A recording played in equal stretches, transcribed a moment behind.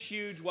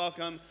huge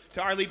welcome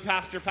to our lead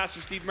pastor, Pastor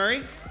Steve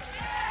Murray.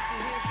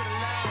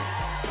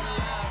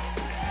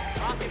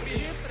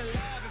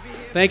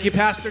 Thank you,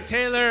 Pastor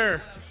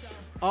Taylor,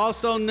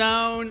 also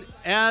known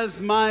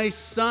as my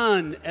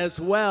son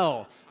as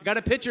well. I got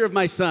a picture of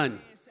my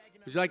son.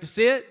 Would you like to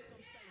see it?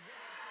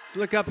 Let's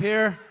look up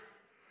here.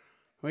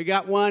 We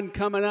got one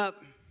coming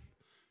up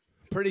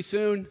pretty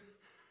soon.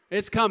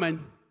 It's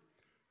coming.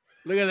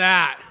 Look at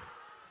that.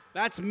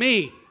 That's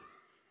me.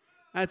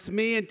 That's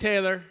me and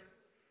Taylor.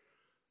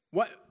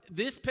 What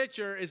this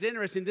picture is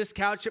interesting. This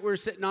couch that we were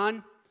sitting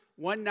on,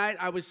 one night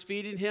I was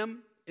feeding him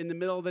in the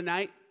middle of the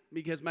night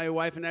because my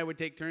wife and I would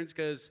take turns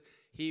because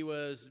he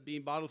was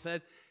being bottle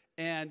fed.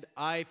 And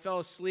I fell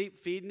asleep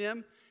feeding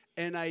him.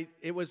 And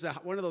it was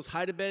one of those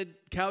hide-to-bed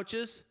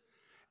couches.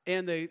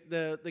 And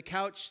the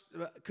couch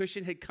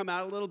cushion had come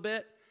out a little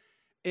bit.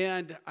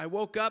 And I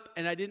woke up,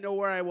 and I didn't know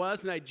where I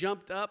was. And I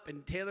jumped up,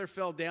 and Taylor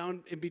fell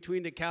down in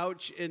between the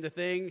couch and the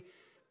thing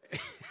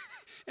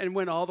and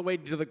went all the way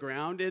to the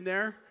ground in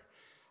there.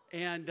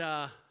 And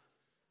I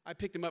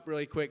picked him up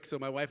really quick so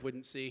my wife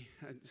wouldn't see.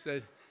 I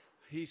said,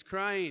 he's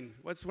crying.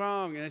 What's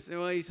wrong? And I said,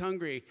 well, he's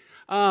hungry.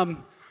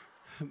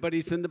 But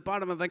he's in the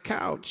bottom of the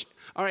couch.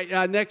 All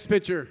right, next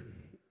picture.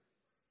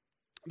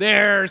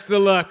 There's the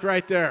look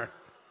right there.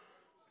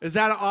 Is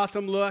that an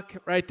awesome look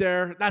right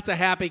there? That's a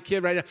happy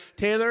kid right there.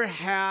 Taylor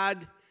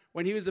had,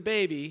 when he was a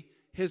baby,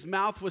 his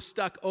mouth was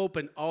stuck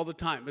open all the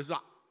time. It was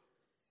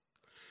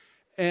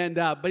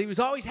but he was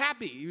always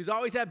happy. He was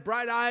always had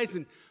bright eyes.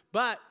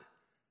 But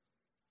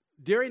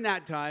during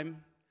that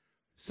time,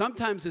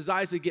 sometimes his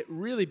eyes would get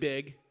really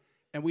big,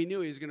 and we knew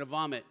he was going to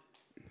vomit.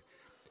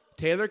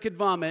 Taylor could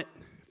vomit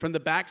from the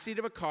back seat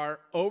of a car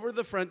over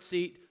the front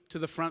seat to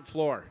the front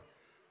floor.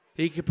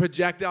 He could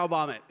projectile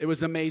vomit. It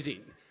was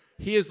amazing.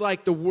 He is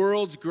like the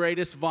world's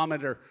greatest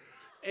vomiter.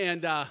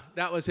 And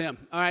that was him.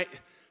 All right.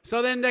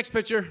 So then next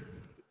picture.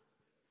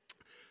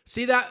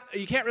 See that?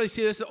 You can't really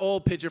see this. An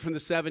old picture from the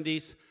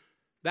 70s.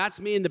 That's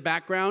me in the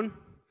background.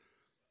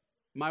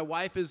 My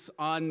wife is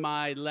on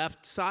my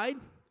left side.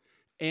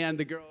 And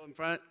the girl in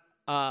front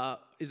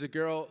is a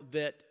girl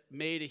that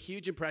made a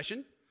huge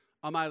impression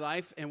on my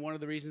life. And one of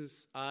the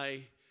reasons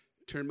I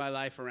turned my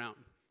life around.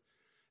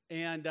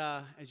 And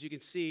as you can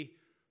see,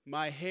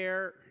 my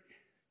hair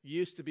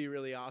used to be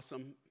really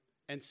awesome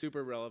and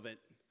super relevant.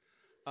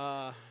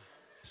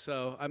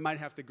 So I might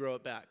have to grow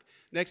it back.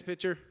 Next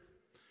picture.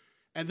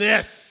 And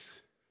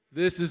this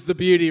is the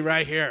beauty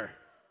right here.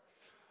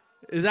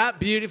 Is that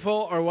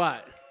beautiful or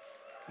what?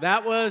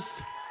 That was,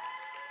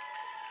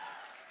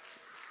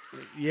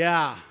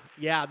 yeah,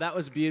 that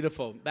was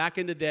beautiful. Back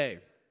in the day.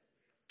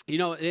 You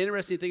know, an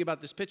interesting thing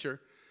about this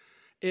picture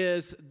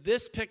is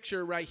this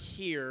picture right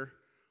here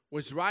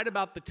was right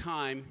about the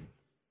time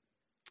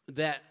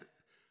that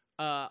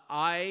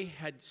I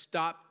had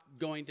stopped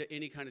going to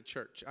any kind of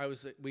church.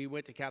 We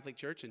went to Catholic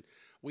church, and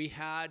we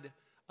had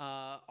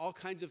all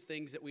kinds of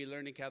things that we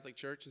learned in Catholic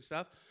church and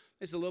stuff.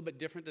 It's a little bit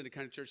different than the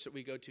kind of church that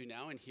we go to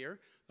now and here.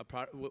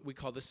 What we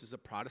call this is a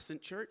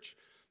Protestant church,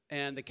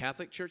 and the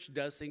Catholic church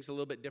does things a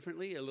little bit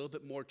differently, a little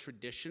bit more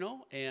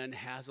traditional, and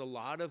has a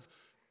lot of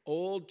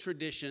old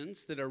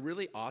traditions that are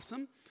really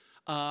awesome,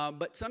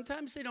 but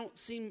sometimes they don't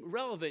seem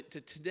relevant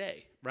to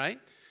today, right?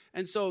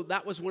 And so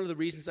that was one of the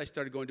reasons I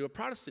started going to a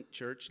Protestant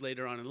church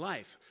later on in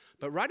life.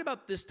 But right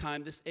about this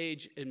time, this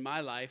age in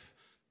my life,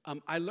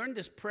 I learned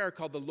this prayer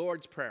called the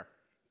Lord's Prayer.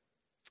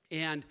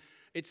 And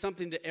it's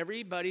something that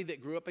everybody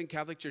that grew up in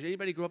Catholic church,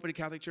 anybody grew up in a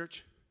Catholic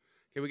church?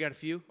 Okay, we got a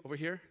few over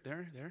here,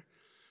 there.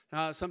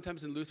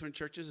 Sometimes in Lutheran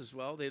churches as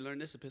well, they learn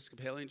this,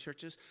 Episcopalian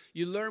churches.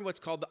 You learn what's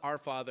called the Our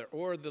Father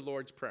or the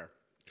Lord's Prayer.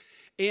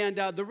 And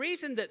the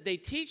reason that they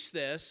teach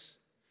this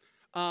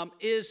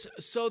is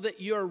so that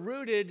you're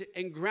rooted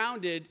and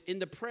grounded in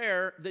the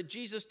prayer that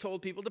Jesus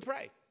told people to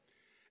pray.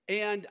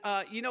 And,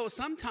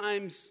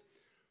 sometimes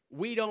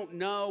we don't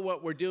know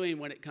what we're doing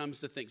when it comes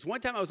to things. One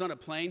time I was on a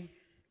plane,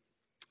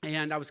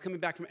 and I was coming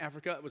back from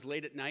Africa. It was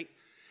late at night,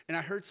 and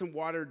I heard some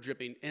water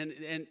dripping,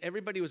 and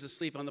everybody was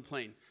asleep on the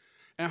plane.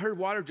 And I heard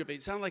water dripping.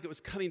 It sounded like it was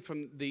coming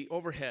from the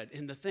overhead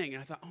in the thing.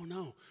 And I thought, oh,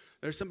 no,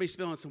 there's somebody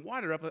spilling some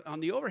water up on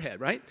the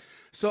overhead, right?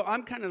 So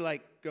I'm kind of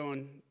like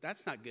going,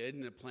 that's not good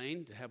in a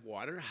plane to have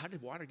water. How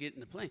did water get in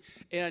the plane?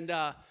 And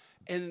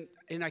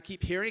I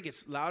keep hearing it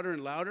gets louder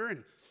and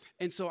louder.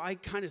 And so I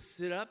kind of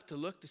sit up to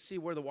look to see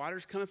where the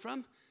water's coming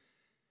from.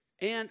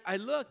 And I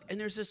look, and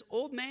there's this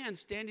old man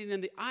standing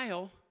in the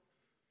aisle.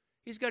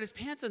 He's got his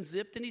pants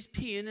unzipped, and he's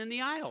peeing in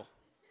the aisle.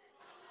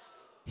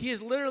 He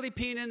is literally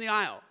peeing in the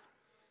aisle.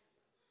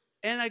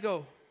 And I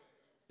go,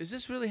 is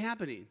this really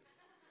happening?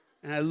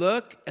 And I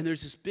look, and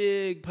there's this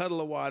big puddle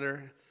of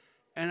water.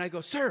 And I go,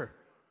 sir,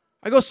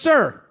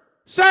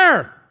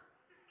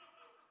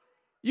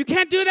 you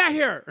can't do that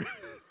here.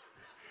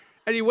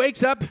 And he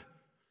wakes up,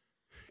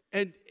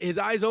 and his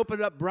eyes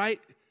open up bright.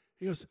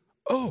 He goes,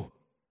 oh.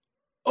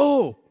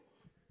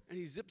 And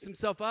he zips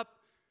himself up,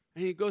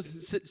 and he goes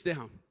and sits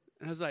down.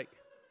 And I was like,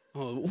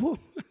 oh,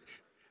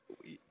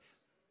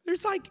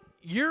 there's like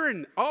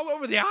urine all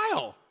over the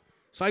aisle.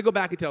 So I go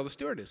back and tell the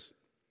stewardess.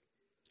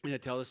 And I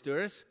tell the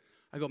stewardess,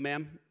 I go,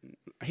 ma'am,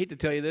 I hate to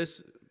tell you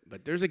this,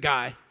 but there's a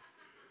guy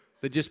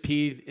that just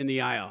peed in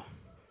the aisle.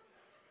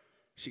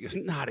 She goes,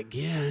 not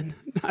again,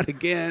 not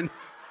again.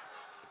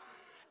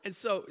 And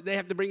so they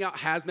have to bring out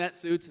hazmat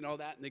suits and all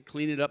that, and they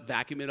clean it up,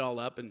 vacuum it all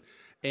up,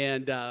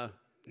 and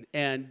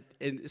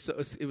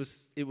so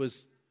it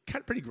was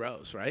kind of pretty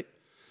gross, right?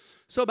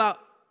 So about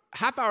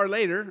half hour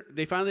later,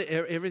 they finally,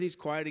 everything's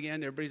quiet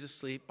again, everybody's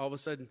asleep. All of a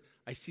sudden,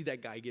 I see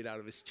that guy get out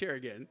of his chair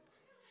again.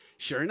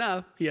 Sure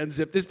enough, he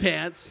unzipped his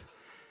pants.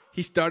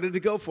 He started to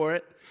go for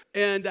it.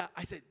 And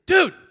I said,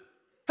 dude,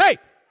 hey,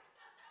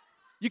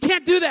 you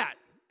can't do that.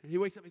 And he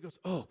wakes up and he goes,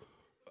 oh,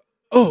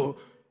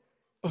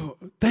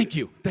 thank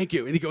you.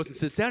 And he goes and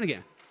sits down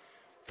again.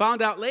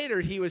 Found out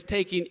later he was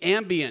taking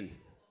Ambien.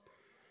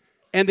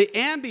 And the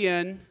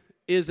Ambien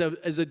is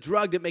a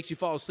drug that makes you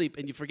fall asleep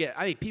and you forget.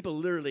 I mean, people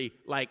literally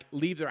like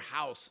leave their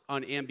house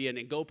on Ambien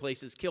and go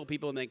places, kill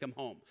people, and then come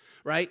home,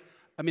 right?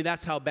 I mean,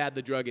 that's how bad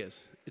the drug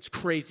is. It's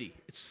crazy.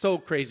 It's so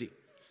crazy.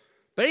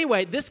 But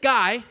anyway, this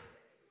guy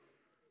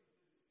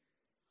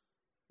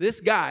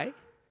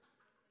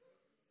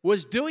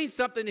was doing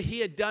something that he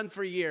had done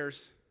for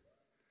years,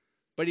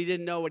 but he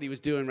didn't know what he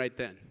was doing right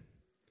then.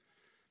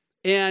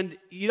 And,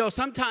 you know,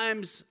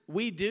 sometimes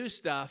we do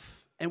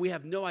stuff and we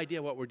have no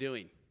idea what we're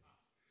doing.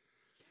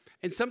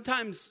 And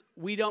sometimes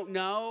we don't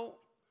know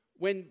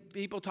when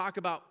people talk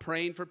about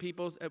praying for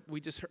people. We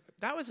just heard,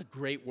 that was a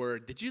great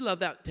word. Did you love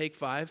that take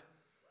 5?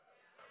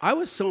 I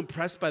was so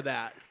impressed by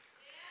that.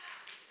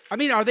 I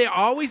mean, are they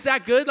always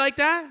that good like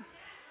that?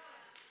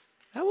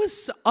 That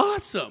was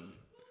awesome.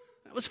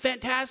 That was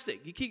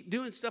fantastic. You keep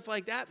doing stuff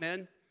like that,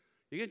 man.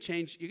 You're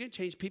gonna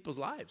change people's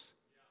lives.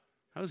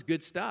 That was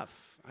good stuff.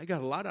 I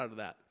got a lot out of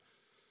that.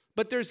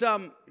 But there is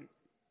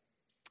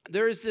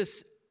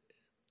this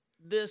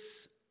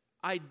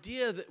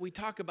idea that we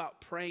talk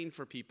about praying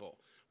for people.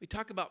 We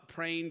talk about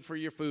praying for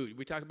your food.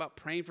 We talk about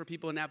praying for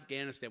people in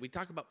Afghanistan. We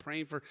talk about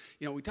praying for,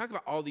 we talk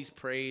about all these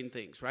praying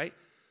things, right?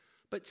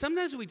 But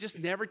sometimes we just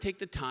never take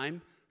the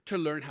time to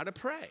learn how to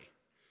pray.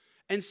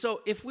 And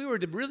so if we were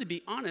to really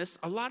be honest,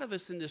 a lot of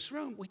us in this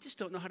room, we just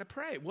don't know how to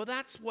pray. Well,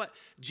 that's what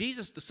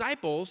Jesus'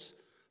 disciples,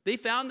 they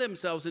found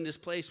themselves in this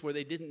place where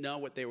they didn't know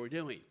what they were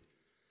doing.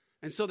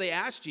 And so they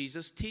asked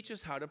Jesus, teach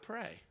us how to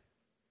pray.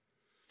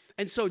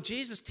 And so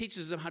Jesus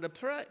teaches them how to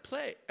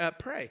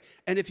pray.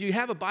 And if you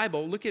have a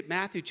Bible, look at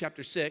Matthew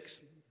chapter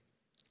 6,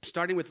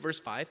 starting with verse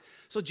 5.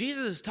 So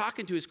Jesus is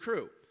talking to his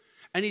crew,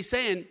 and he's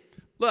saying,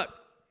 look,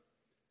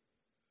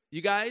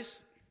 you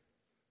guys,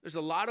 there's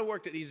a lot of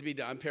work that needs to be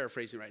done. I'm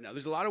paraphrasing right now.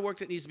 There's a lot of work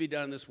that needs to be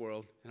done in this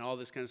world and all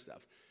this kind of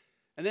stuff.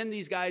 And then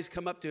these guys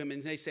come up to him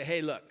and they say,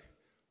 hey, look,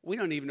 we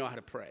don't even know how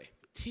to pray.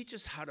 Teach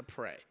us how to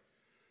pray.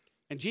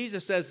 And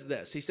Jesus says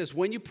this. He says,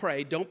 when you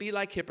pray, don't be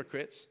like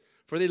hypocrites,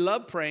 for they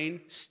love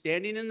praying,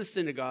 standing in the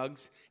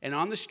synagogues and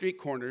on the street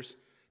corners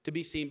to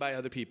be seen by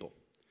other people.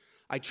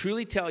 I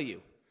truly tell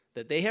you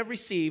that they have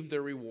received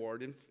their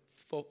reward in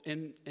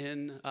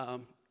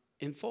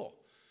full.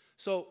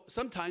 So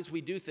sometimes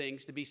we do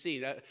things to be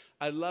seen.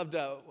 I loved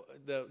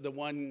the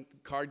one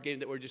card game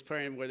that we're just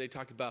playing where they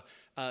talked about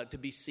to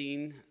be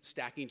seen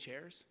stacking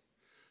chairs.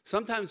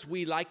 Sometimes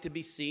we like to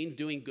be seen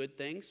doing good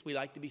things. We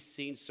like to be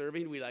seen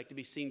serving. We like to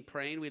be seen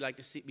praying. We like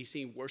to be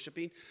seen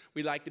worshiping.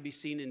 We like to be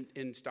seen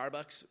in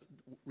Starbucks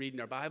reading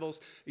our Bibles,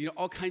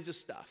 all kinds of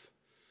stuff.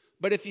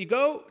 But if you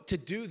go to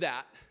do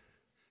that,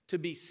 to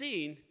be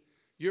seen,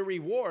 your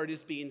reward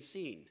is being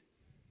seen.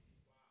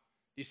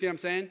 You see what I'm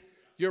saying?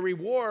 Your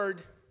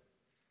reward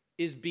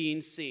is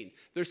being seen.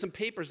 There's some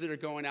papers that are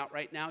going out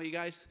right now, you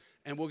guys,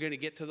 and we're going to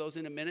get to those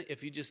in a minute.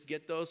 If you just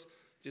get those,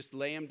 just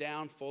lay them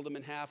down, fold them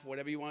in half,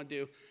 whatever you want to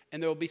do.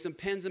 And there will be some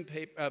pens and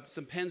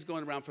some pens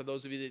going around for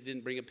those of you that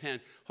didn't bring a pen.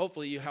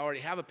 Hopefully you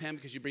already have a pen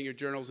because you bring your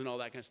journals and all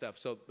that kind of stuff.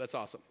 So that's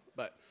awesome.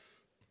 But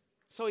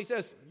so he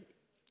says,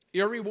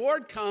 your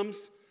reward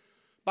comes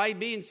by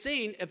being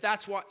seen if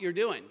that's what you're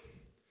doing.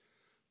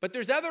 But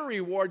there's other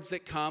rewards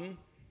that come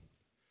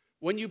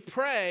when you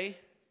pray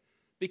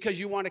because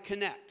you want to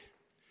connect.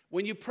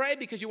 When you pray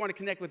because you want to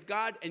connect with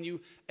God and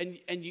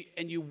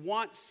you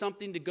want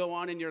something to go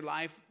on in your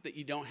life that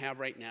you don't have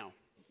right now.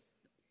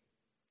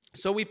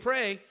 So we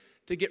pray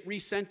to get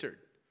recentered.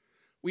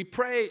 We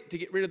pray to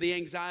get rid of the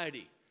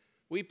anxiety.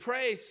 We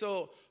pray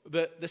so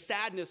the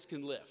sadness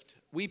can lift.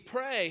 We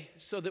pray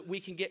so that we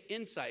can get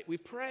insight. We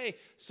pray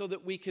so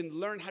that we can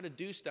learn how to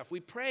do stuff.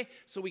 We pray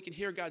so we can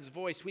hear God's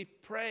voice. We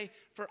pray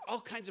for all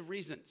kinds of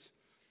reasons.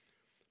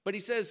 But he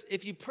says,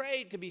 if you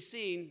pray to be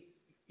seen,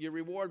 your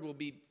reward will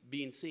be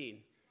being seen.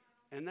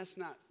 And that's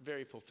not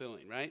very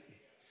fulfilling, right?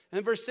 And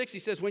in verse 6, he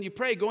says, when you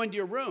pray, go into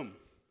your room.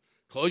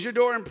 Close your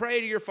door and pray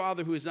to your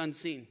Father who is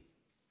unseen.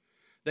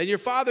 Then your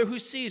Father who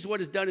sees what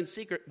is done in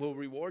secret will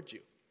reward you.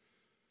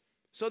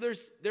 So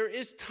there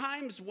is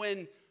times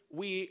when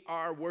we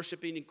are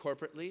worshiping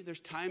corporately. There's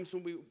times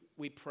when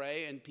we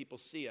pray and people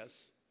see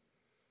us.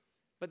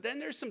 But then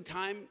there's some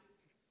time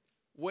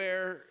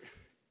where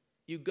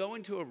you go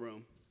into a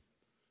room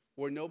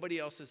where nobody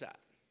else is at.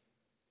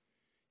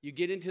 You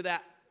get into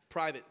that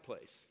private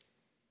place.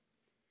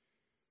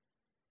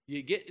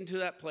 You get into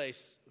that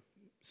place,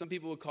 some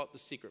people would call it the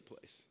secret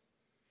place.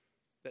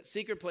 That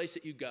secret place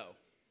that you go,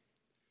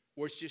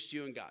 where it's just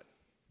you and God.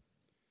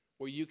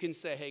 Where you can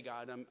say, hey,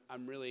 God, I'm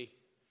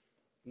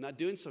not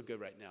doing so good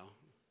right now.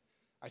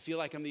 I feel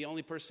like I'm the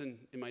only person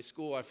in my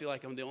school. I feel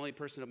like I'm the only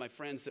person of my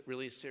friends that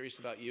really is serious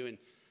about you.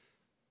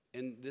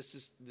 And this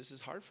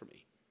is hard for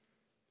me.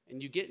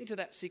 And you get into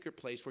that secret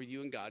place where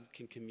you and God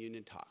can commune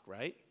and talk,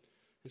 right?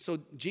 And so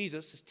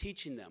Jesus is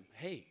teaching them,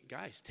 hey,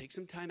 guys, take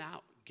some time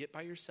out. Get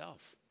by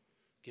yourself.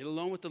 Get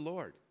alone with the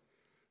Lord.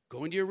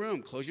 Go into your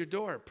room. Close your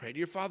door. Pray to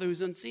your Father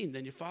who's unseen.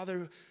 Then your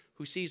Father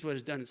who sees what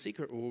is done in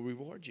secret will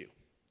reward you.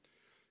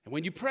 And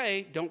when you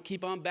pray, don't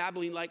keep on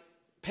babbling like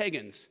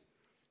pagans,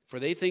 for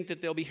they think that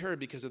they'll be heard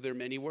because of their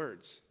many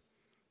words.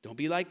 Don't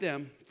be like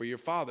them, for your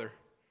Father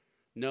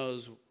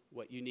knows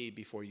what you need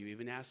before you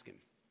even ask him.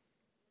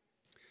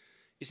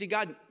 You see,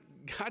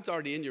 God's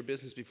already in your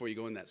business before you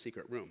go in that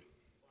secret room.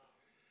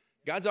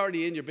 God's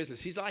already in your business.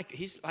 He's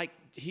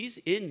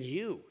in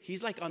you.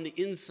 He's like on the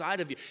inside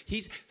of you.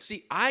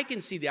 I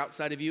can see the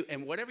outside of you,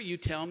 and whatever you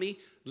tell me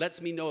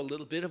lets me know a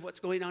little bit of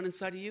what's going on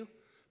inside of you.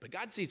 But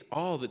God sees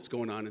all that's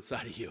going on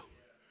inside of you,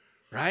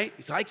 right?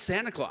 It's like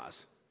Santa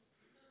Claus.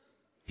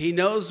 He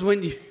knows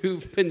when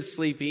you've been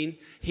sleeping.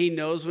 He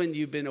knows when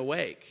you've been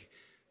awake.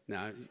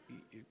 Now,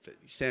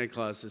 Santa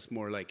Claus is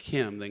more like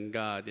him than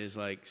God is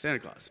like Santa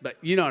Claus. But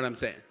you know what I'm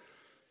saying.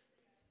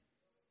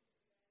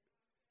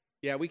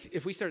 Yeah,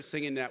 if we start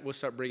singing that, we'll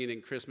start bringing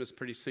in Christmas.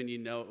 Pretty soon, you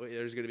know,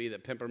 there's going to be the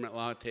peppermint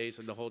lattes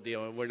and the whole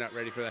deal, and we're not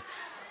ready for that.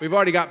 We've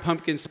already got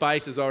pumpkin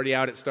spice is already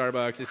out at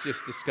Starbucks. It's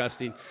just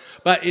disgusting.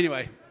 But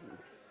anyway,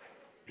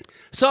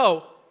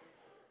 so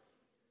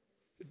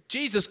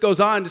Jesus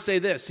goes on to say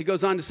this. He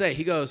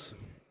goes,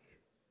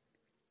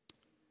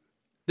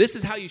 this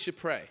is how you should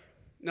pray.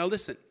 Now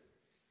listen,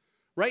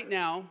 right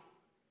now,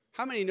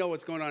 how many know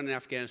what's going on in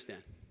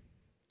Afghanistan?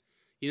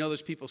 You know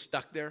there's people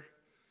stuck there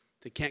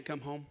that can't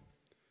come home?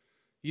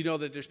 You know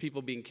that there's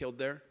people being killed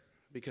there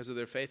because of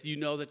their faith. You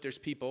know that there's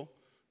people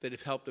that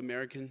have helped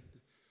American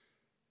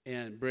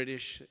and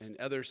British and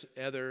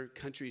other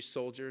countries'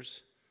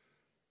 soldiers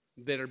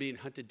that are being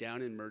hunted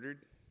down and murdered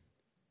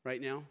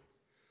right now.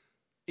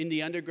 In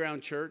the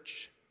underground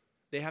church,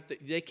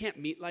 they can't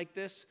meet like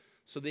this,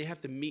 so they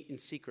have to meet in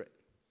secret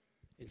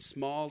in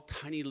small,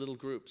 tiny little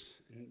groups,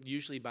 and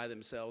usually by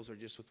themselves or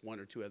just with one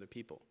or two other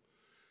people.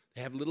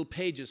 They have little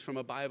pages from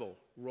a Bible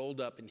rolled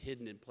up and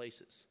hidden in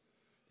places.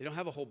 They don't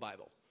have a whole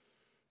Bible.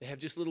 They have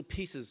just little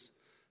pieces,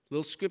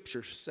 little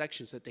scripture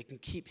sections that they can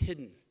keep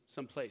hidden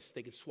someplace.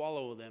 They can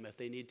swallow them if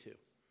they need to.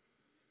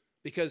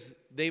 Because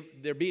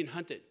they're being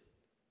hunted.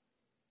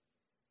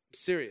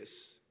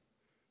 Serious.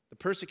 The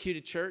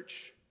persecuted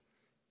church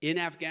in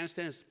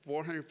Afghanistan is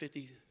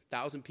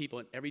 450,000 people,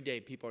 and every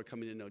day people are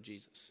coming to know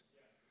Jesus.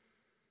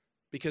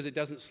 Because it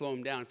doesn't slow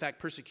them down. In fact,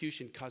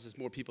 persecution causes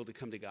more people to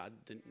come to God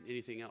than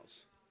anything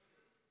else.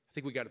 I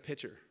think we got a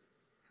picture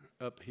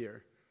up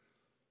here.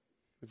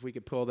 If we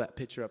could pull that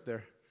picture up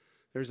there.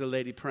 There's a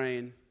lady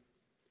praying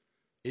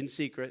in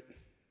secret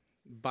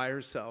by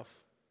herself.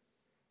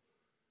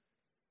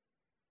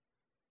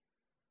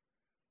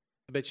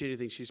 I bet you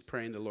anything she's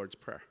praying the Lord's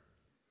Prayer.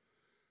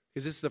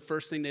 Because this is the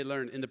first thing they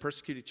learn. In the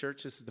persecuted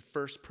church, this is the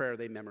first prayer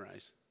they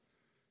memorize.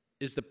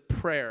 Is the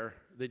prayer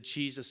that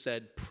Jesus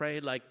said,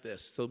 pray like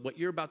this. So what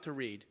you're about to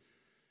read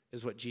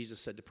is what Jesus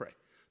said to pray.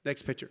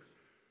 Next picture.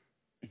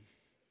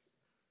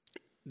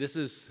 This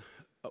is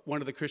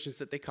one of the Christians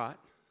that they caught.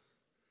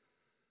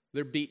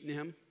 They're beating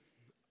him.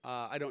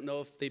 I don't know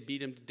if they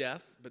beat him to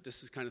death, but this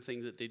is the kind of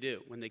thing that they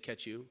do when they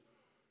catch you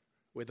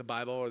with the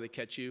Bible, or they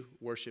catch you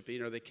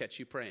worshiping, or they catch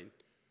you praying,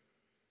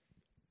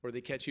 or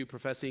they catch you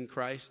professing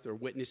Christ or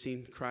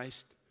witnessing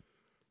Christ.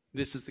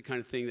 This is the kind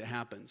of thing that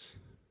happens.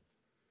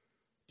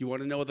 You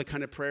want to know the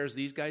kind of prayers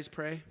these guys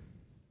pray?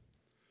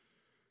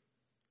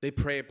 They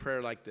pray a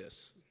prayer like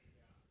this.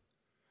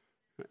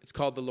 It's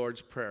called the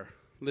Lord's Prayer.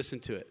 Listen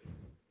to it.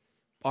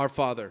 Our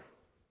Father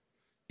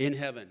in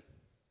heaven,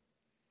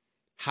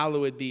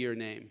 hallowed be your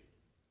name.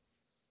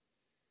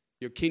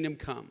 Your kingdom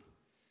come,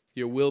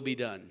 your will be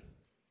done,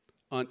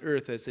 on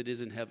earth as it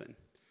is in heaven.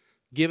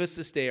 Give us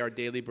this day our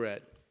daily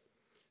bread,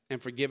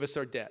 and forgive us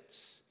our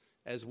debts,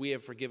 as we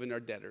have forgiven our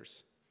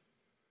debtors.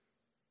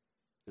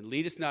 And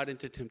lead us not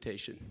into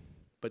temptation,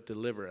 but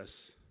deliver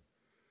us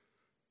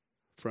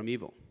from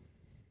evil.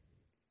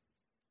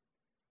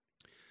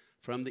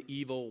 From the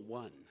evil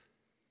one.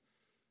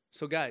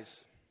 So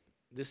guys,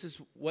 this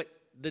is what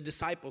the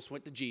disciples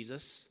went to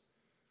Jesus.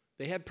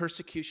 They had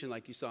persecution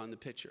like you saw in the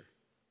picture.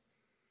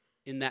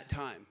 In that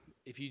time,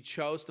 if you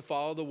chose to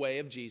follow the way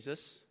of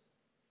Jesus,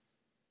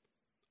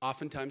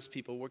 oftentimes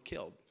people were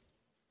killed,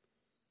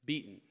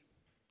 beaten.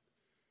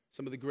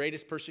 Some of the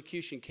greatest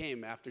persecution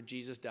came after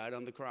Jesus died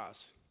on the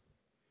cross.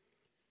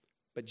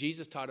 But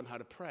Jesus taught them how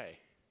to pray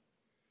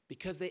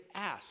because they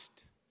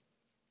asked.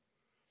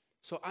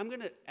 So I'm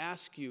going to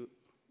ask you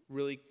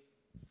really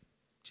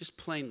just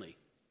plainly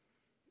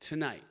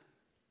tonight.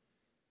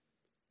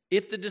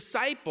 If the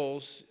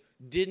disciples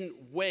didn't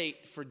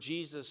wait for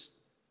Jesus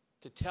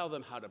to tell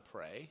them how to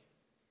pray,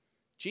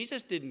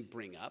 Jesus didn't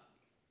bring up,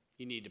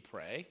 you need to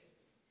pray.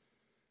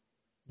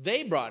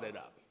 They brought it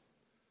up.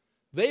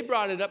 They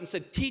brought it up and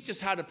said, teach us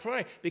how to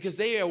pray, because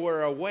they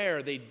were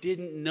aware they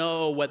didn't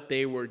know what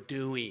they were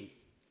doing.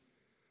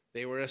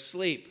 They were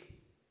asleep.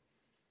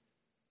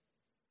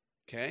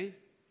 Okay?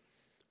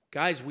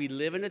 Guys, we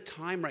live in a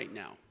time right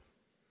now.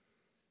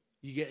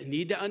 You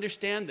need to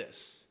understand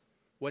this.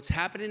 What's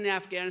happening in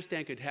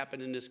Afghanistan could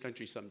happen in this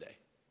country someday.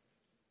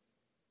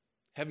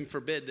 Heaven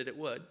forbid that it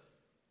would,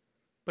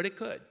 but it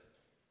could.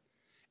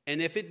 And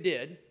if it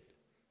did,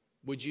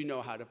 would you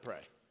know how to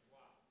pray?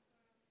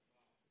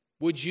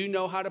 Would you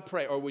know how to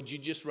pray, or would you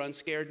just run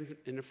scared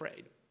and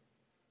afraid?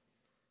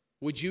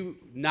 Would you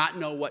not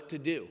know what to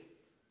do?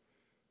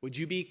 Would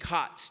you be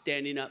caught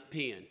standing up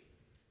peeing?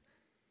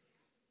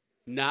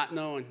 Not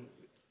knowing,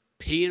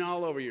 peeing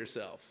all over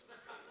yourself.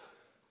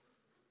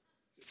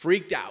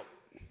 Freaked out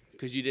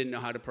because you didn't know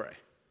how to pray.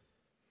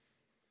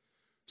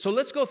 So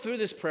let's go through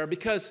this prayer,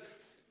 because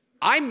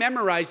I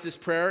memorized this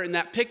prayer. In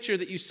that picture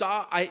that you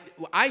saw,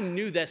 I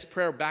knew this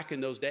prayer back in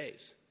those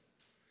days.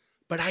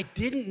 But I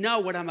didn't know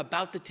what I'm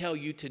about to tell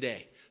you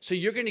today. So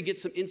you're going to get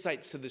some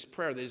insights to this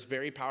prayer that is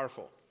very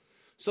powerful.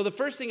 So the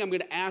first thing I'm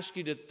going to ask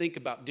you to think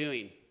about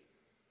doing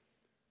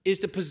is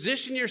to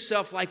position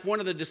yourself like one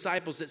of the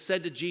disciples that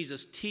said to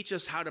Jesus, teach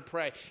us how to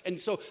pray. And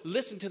so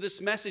listen to this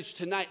message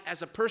tonight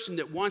as a person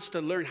that wants to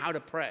learn how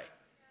to pray.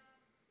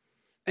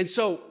 And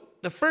so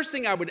the first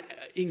thing I would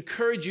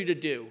encourage you to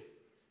do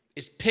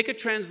is pick a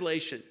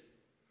translation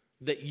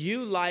that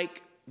you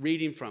like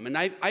reading from. And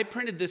I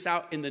printed this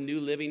out in the New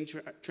Living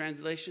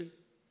Translation.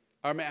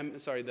 I'm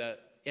sorry, the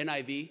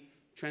NIV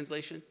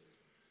translation,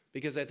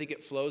 because I think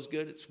it flows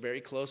good. It's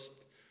very close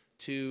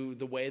to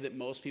the way that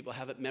most people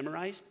have it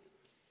memorized.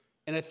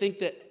 And I think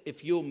that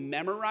if you'll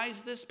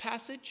memorize this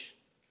passage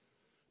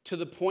to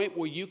the point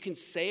where you can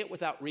say it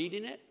without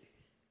reading it,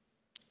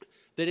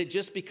 that it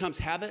just becomes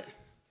habit.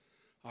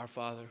 Our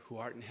Father, who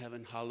art in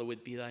heaven,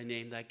 hallowed be thy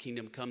name. Thy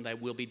kingdom come, thy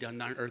will be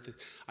done on earth.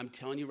 I'm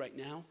telling you right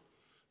now,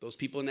 those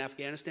people in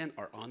Afghanistan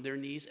are on their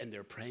knees and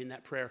they're praying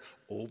that prayer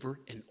over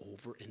and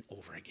over and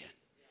over again.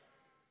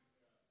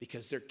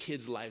 Because their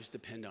kids' lives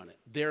depend on it.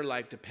 Their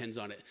life depends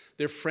on it.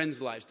 Their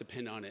friends' lives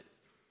depend on it.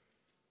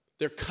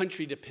 Their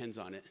country depends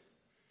on it.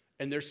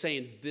 And they're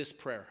saying this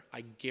prayer,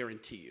 I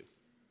guarantee you,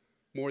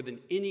 more than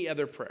any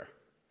other prayer.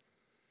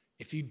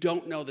 If you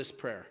don't know this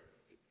prayer,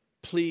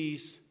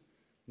 please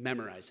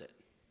memorize it.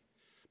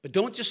 But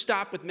don't just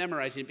stop with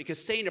memorizing it,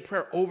 because saying a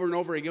prayer over and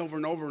over again, over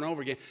and over and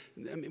over again,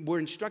 I mean, we're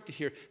instructed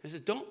here. It says,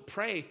 don't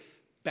pray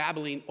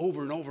babbling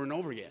over and over and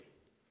over again.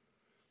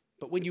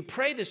 But when you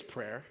pray this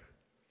prayer,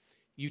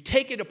 you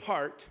take it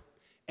apart,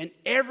 and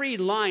every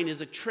line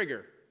is a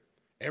trigger.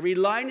 Every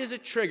line is a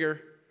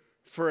trigger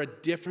for a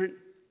different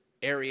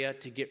area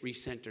to get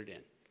recentered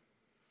in,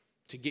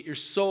 to get your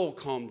soul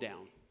calmed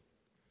down,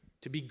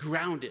 to be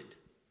grounded,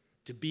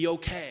 to be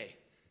okay,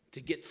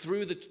 to get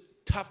through the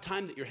tough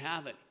time that you're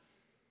having.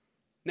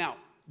 Now,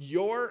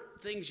 your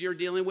things you're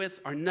dealing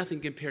with are nothing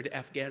compared to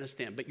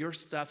Afghanistan, but your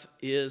stuff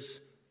is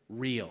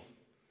real.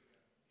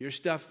 Your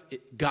stuff,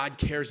 God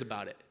cares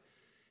about it.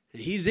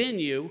 And He's in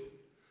you,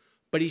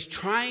 but He's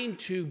trying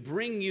to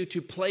bring you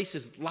to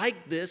places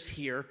like this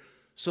here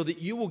so that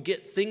you will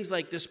get things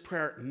like this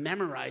prayer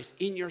memorized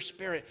in your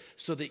spirit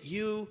so that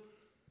you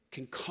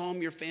can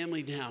calm your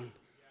family down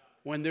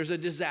when there's a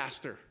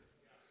disaster.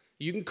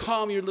 You can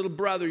calm your little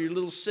brother, your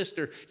little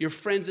sister, your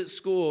friends at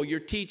school,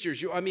 your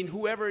teachers,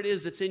 whoever it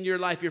is that's in your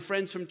life, your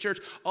friends from church,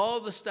 all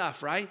the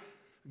stuff, right?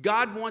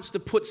 God wants to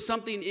put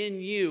something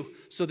in you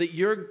so that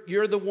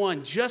you're the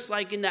one, just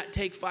like in that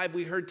Take 5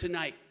 we heard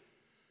tonight,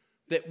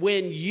 that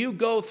when you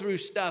go through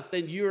stuff,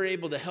 then you're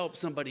able to help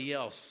somebody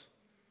else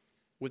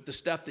with the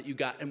stuff that you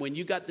got. And when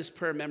you got this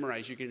prayer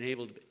memorized, you're going to be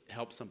able to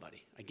help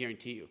somebody. I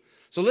guarantee you.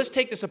 So let's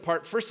take this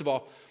apart. First of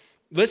all,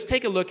 let's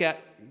take a look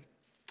at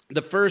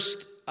the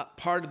first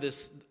part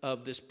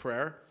of this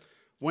prayer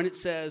when it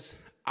says,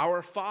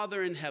 our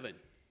Father in heaven.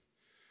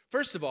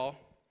 First of all,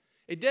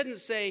 it doesn't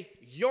say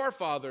your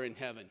Father in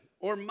heaven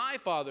or my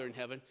Father in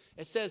heaven.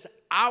 It says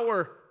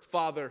our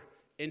Father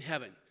in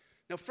heaven.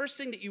 Now, first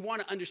thing that you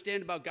want to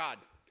understand about God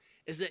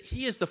is that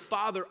He is the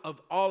Father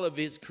of all of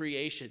His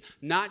creation,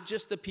 not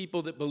just the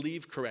people that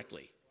believe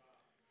correctly.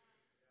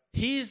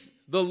 He's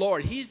the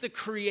Lord. He's the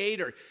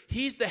Creator.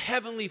 He's the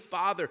Heavenly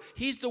Father.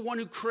 He's the one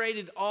who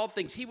created all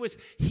things.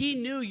 He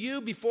knew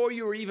you before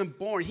you were even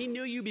born. He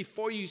knew you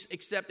before you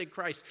accepted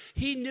Christ.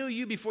 He knew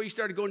you before you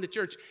started going to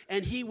church,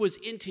 and He was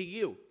into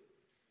you.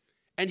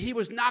 And He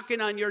was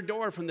knocking on your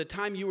door from the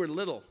time you were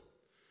little.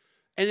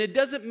 And it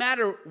doesn't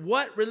matter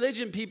what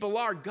religion people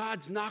are,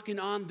 God's knocking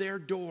on their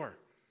door.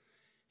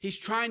 He's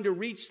trying to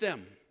reach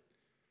them.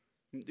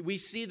 We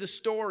see the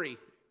story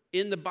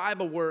in the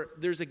Bible where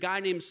there's a guy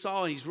named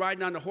Saul, and he's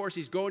riding on a horse.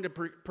 He's going to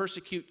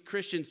persecute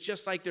Christians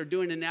just like they're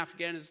doing in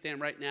Afghanistan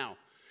right now.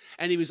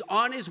 And he was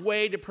on his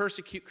way to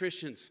persecute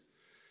Christians.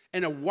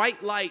 And a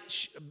bright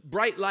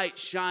light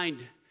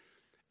shined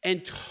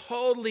and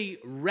totally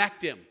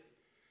wrecked him.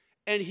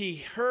 and he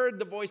heard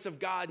the voice of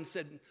God and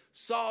said,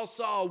 Saul,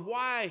 Saul,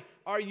 why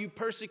are you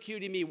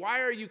persecuting me?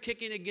 Why are you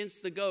kicking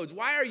against the goads?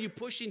 Why are you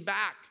pushing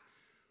back?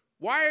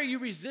 Why are you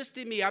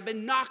resisting me? I've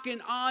been knocking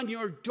on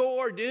your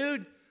door,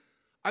 dude.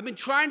 I've been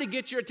trying to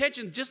get your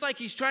attention, just like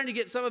he's trying to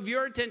get some of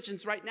your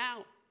attentions right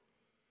now.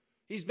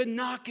 He's been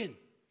knocking,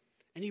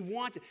 and he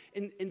wants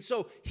it. And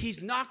so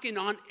he's knocking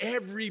on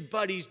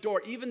everybody's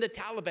door, even the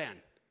Taliban,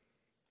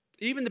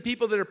 even the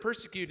people that are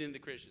persecuting the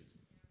Christians.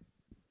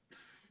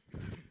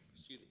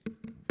 Excuse me.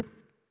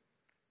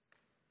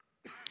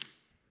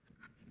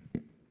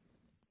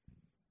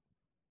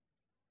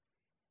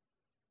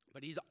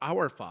 But he's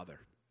our Father.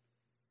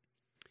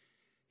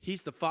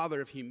 He's the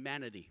Father of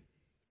humanity.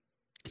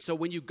 So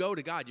when you go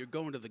to God, you're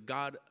going to the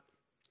God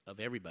of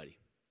everybody,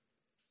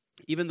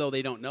 even though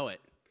they don't know it.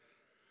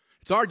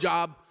 It's our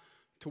job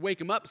to wake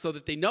them up so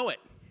that they know it.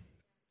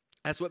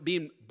 That's what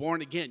being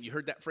born again. You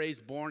heard that phrase,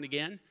 born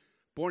again?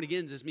 Born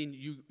again just means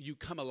you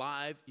come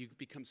alive, you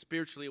become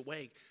spiritually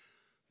awake,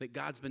 that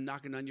God's been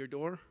knocking on your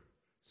door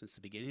since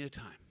the beginning of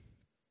time.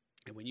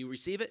 And when you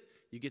receive it,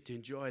 you get to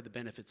enjoy the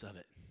benefits of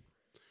it.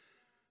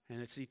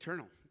 And it's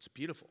eternal. It's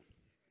beautiful.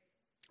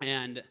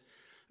 And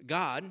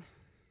God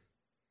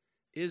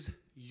is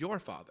your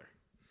Father.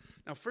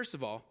 Now, first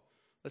of all,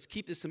 let's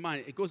keep this in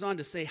mind. It goes on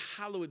to say,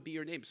 hallowed be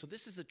your name. So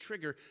this is a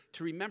trigger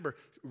to remember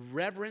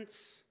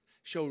reverence,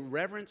 show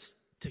reverence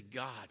to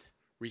God,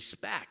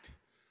 respect.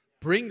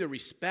 Bring the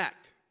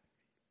respect.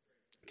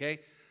 Okay?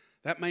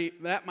 That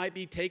might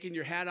be taking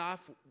your hat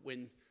off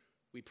when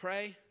we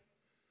pray.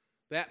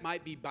 That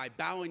might be by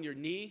bowing your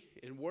knee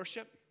in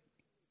worship,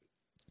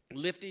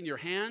 lifting your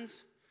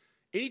hands.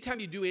 Anytime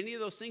you do any of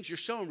those things, you're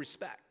showing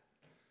respect.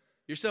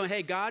 You're saying,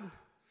 hey, God,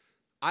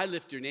 I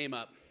lift your name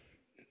up.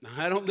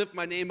 I don't lift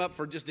my name up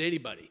for just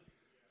anybody.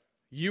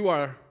 You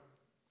are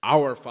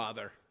our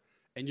Father,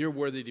 and you're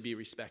worthy to be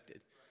respected.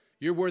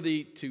 You're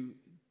worthy to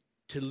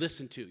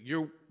listen to.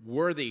 You're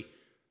worthy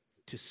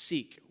to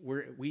seek.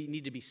 We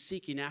need to be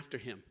seeking after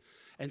him.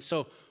 And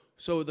so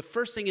the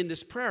first thing in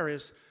this prayer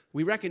is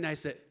we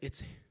recognize that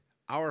it's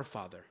our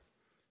Father,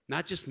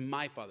 not just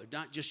my Father,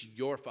 not just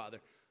your Father,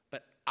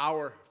 but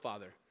our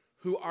Father,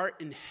 who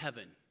art in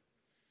heaven.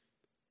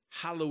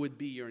 Hallowed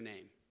be your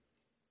name.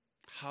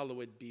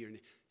 Hallowed be your name.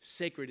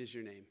 Sacred is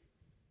your name.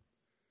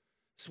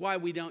 That's why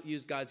we don't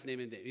use God's name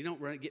in vain. You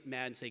don't get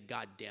mad and say,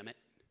 God damn it.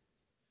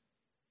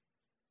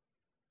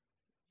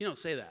 You don't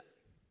say that.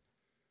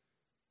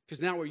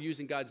 Because now we're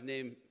using God's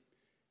name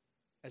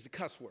as a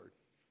cuss word.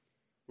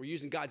 We're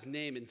using God's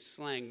name in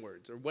slang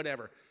words or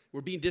whatever.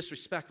 We're being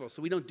disrespectful,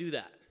 so we don't do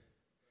that.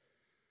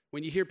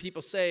 When you hear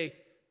people say,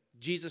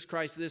 Jesus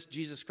Christ this,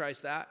 Jesus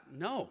Christ that,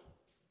 no,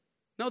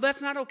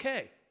 that's not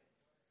okay.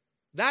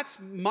 That's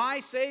my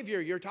Savior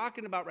you're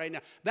talking about right now.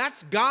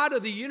 That's God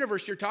of the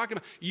universe you're talking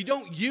about. You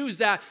don't use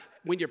that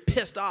when you're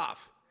pissed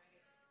off.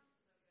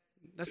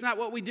 That's not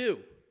what we do,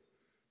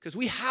 because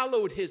we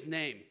hallowed his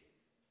name.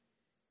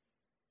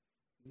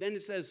 Then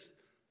it says,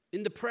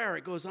 in the prayer,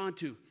 it goes on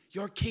to,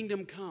 your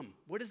kingdom come.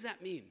 What does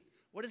that mean?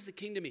 What does the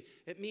kingdom mean?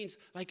 It means,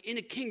 like in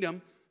a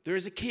kingdom, there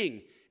is a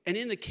king. And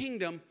in the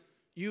kingdom,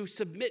 you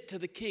submit to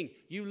the king.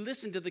 You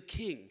listen to the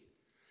king.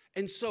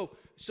 And so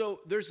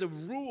there's a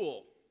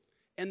rule.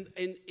 And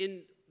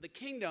in the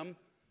kingdom,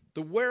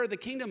 where the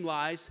kingdom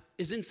lies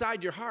is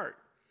inside your heart.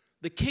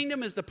 The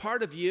kingdom is the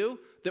part of you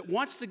that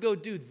wants to go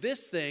do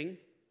this thing,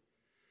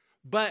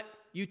 but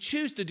you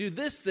choose to do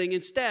this thing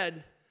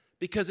instead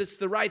because it's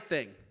the right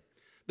thing.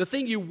 The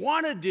thing you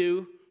want to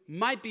do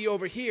might be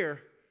over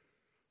here,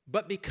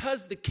 but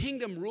because the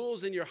kingdom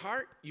rules in your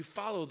heart, you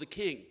follow the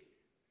king.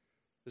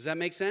 Does that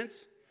make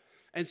sense?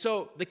 And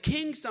so the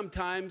king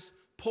sometimes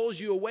pulls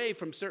you away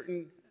from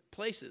certain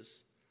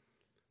places,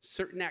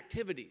 certain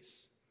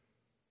activities,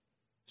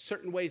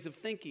 certain ways of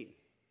thinking.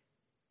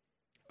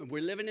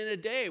 We're living in a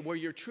day where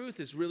your truth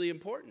is really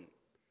important.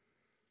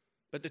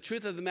 But the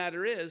truth of the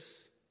matter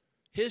is,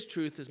 his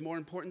truth is more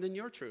important than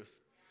your truth,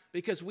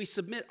 because we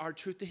submit our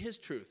truth to his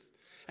truth.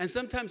 And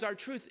sometimes our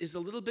truth is a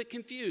little bit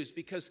confused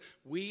because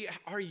we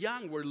are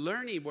young, we're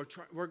learning,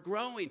 we're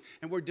growing,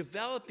 and we're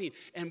developing,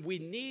 and we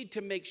need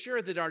to make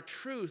sure that our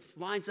truth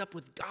lines up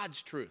with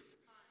God's truth.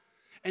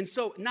 And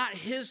so not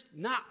his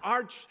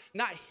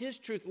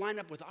truth line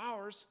up with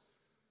ours.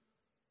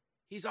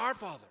 He's our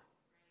Father,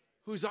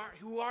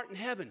 who art in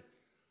heaven.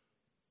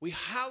 We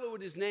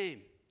hallowed his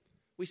name.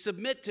 We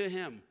submit to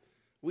him.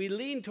 We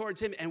lean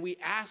towards him, and we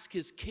ask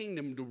his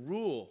kingdom to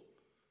rule.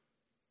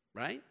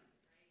 Right?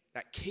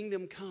 That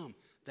kingdom come,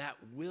 that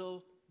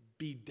will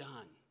be done.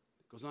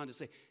 It goes on to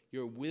say,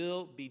 your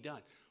will be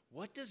done.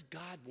 What does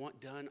God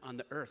want done on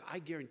the earth? I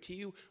guarantee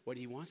you what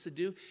he wants to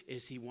do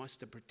is he wants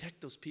to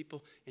protect those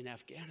people in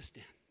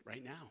Afghanistan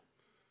right now.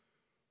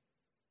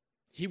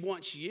 He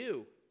wants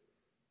you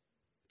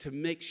to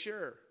make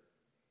sure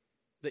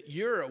that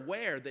you're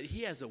aware that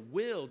he has a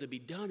will to be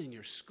done in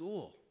your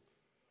school,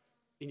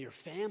 in your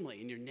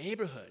family, in your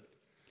neighborhood.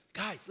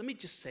 Guys, let me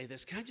just say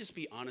this. Can I just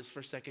be honest for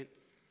a second?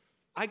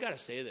 I got to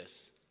say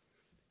this.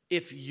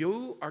 If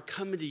you are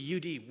coming to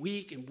UD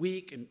week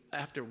and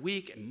after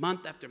week and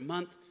month after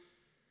month,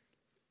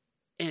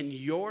 and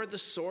you're the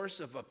source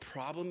of a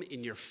problem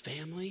in your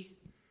family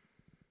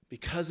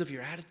because of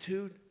your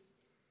attitude,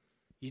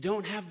 you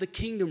don't have the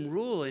kingdom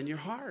rule in your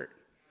heart.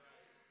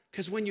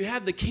 Because when you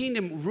have the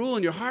kingdom rule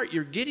in your heart,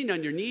 you're getting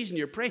on your knees and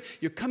you're praying.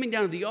 You're coming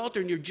down to the altar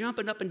and you're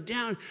jumping up and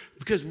down,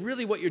 because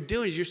really what you're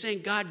doing is you're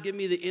saying, God, give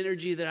me the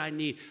energy that I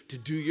need to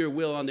do your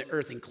will on the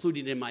earth,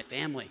 including in my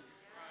family.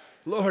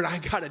 Lord, I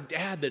got a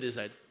dad that is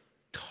a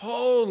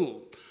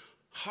total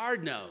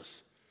hard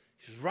nose.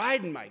 He's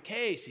riding my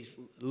case. He's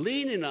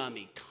leaning on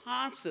me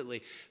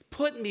constantly,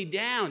 putting me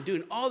down,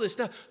 doing all this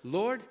stuff.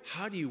 Lord,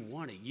 how do you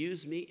want to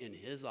use me in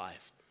his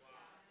life?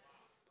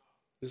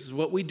 This is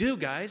what we do,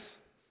 guys.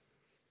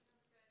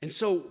 And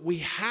so we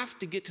have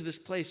to get to this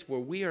place where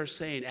we are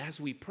saying,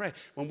 as we pray,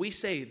 when we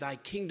say, thy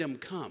kingdom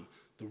come,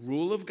 the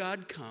rule of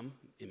God come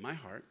in my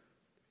heart,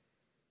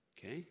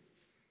 okay?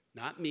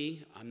 Not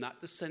me. I'm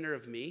not the center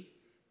of me.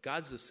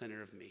 God's the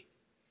center of me.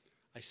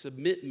 I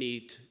submit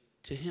me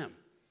to him,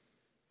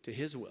 to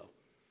his will.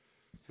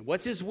 And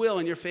what's his will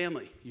in your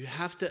family? You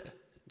have to,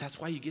 that's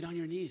why you get on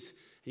your knees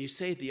and you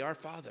say the Our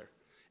Father.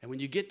 And when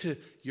you get to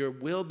your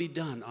will be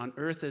done on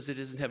earth as it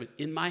is in heaven,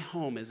 in my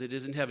home as it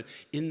is in heaven,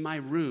 in my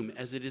room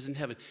as it is in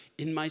heaven,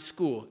 in my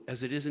school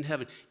as it is in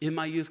heaven, in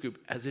my youth group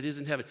as it is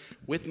in heaven,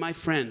 with my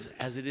friends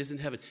as it is in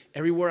heaven,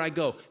 everywhere I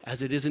go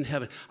as it is in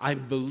heaven. I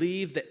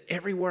believe that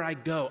everywhere I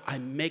go, I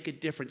make a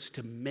difference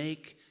to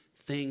make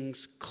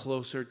things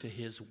closer to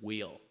his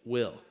will.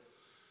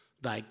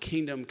 Thy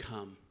kingdom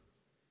come,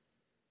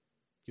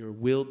 your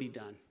will be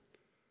done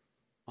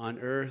on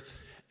earth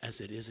as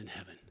it is in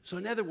heaven. So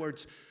in other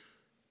words,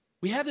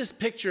 we have this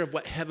picture of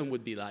what heaven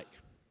would be like,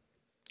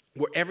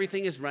 where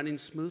everything is running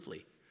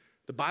smoothly.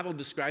 The Bible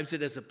describes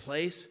it as a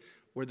place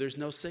where there's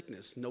no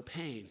sickness, no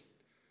pain,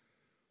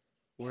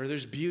 where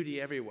there's beauty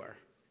everywhere,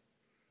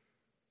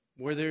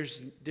 where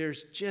there's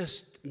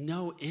just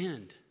no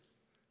end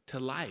to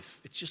life.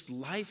 It's just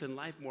life and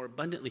life more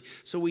abundantly.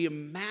 So we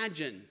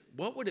imagine,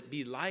 what would it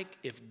be like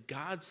if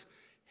God's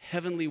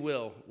heavenly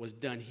will was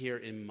done here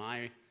in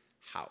my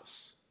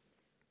house?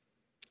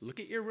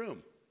 Look at your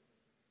room.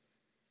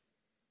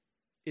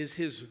 Is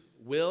his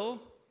will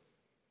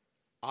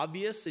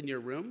obvious in your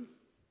room?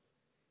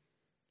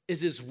 Is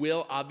his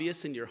will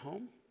obvious in your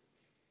home?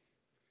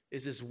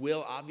 Is his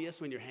will obvious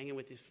when you're hanging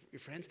with your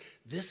friends?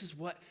 This is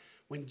what,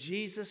 when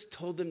Jesus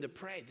told them to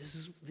pray,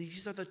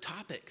 these are the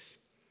topics.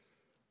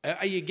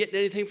 Are you getting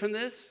anything from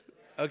this?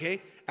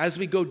 Okay. As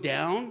we go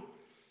down,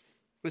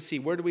 let's see,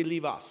 where do we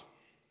leave off?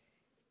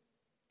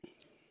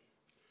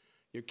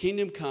 Your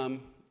kingdom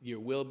come, your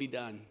will be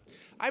done.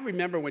 I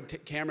remember when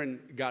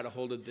Cameron got a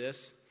hold of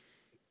this.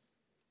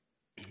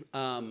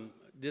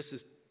 This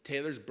is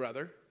Taylor's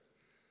brother.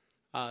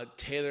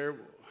 Taylor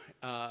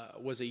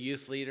was a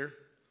youth leader.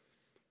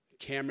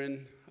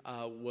 Cameron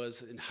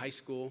was in high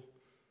school,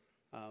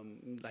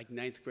 like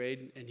 9th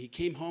grade. And he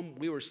came home.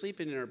 We were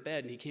sleeping in our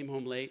bed, and he came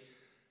home late.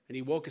 And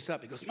he woke us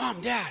up. He goes,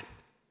 Mom, Dad.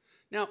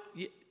 Now,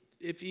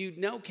 if you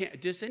know,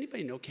 does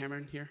anybody know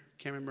Cameron here?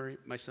 Cameron Murray,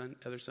 my son,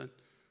 other son.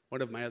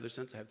 One of my other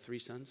sons. I have 3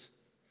 sons.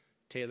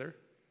 Taylor,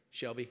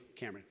 Shelby,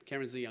 Cameron.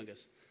 Cameron's the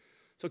youngest.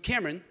 So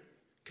Cameron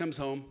comes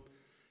home.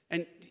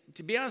 And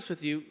to be honest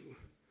with you,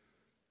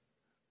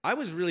 I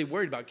was really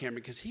worried about Cameron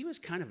because he was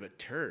kind of a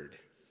turd.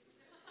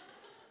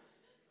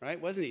 Right?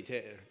 Wasn't he,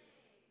 Taylor?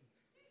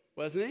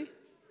 Wasn't he?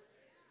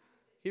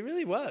 He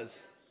really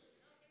was.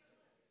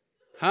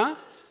 Huh?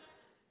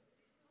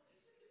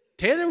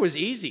 Taylor was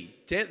easy.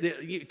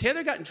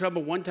 Taylor got in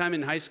trouble one time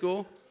in high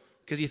school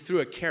because he threw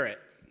a carrot.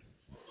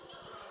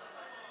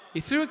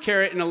 He threw a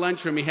carrot in a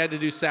lunchroom. He had to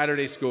do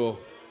Saturday school.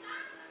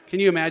 Can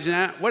you imagine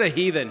that? What a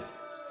heathen.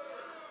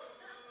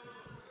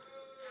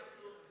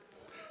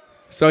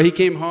 So he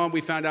came home, we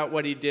found out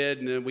what he did,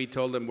 and then we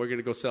told him we're going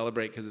to go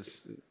celebrate because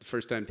it's the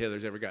first time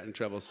Taylor's ever gotten in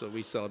trouble, so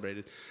we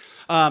celebrated.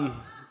 No,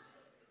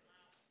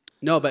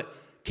 but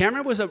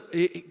Cameron was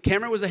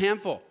a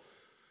handful.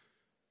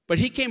 But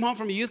he came home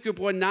from a youth group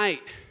one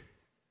night,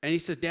 and he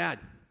says, Dad,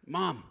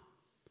 Mom,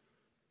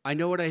 I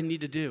know what I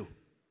need to do.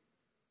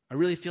 I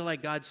really feel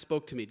like God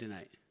spoke to me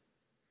tonight.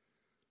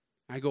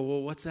 I go,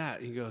 well, what's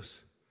that? He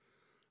goes,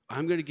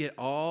 I'm going to get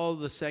all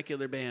the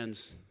secular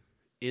bands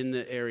in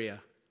the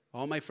area,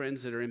 all my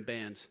friends that are in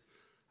bands.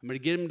 I'm going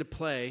to get them to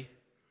play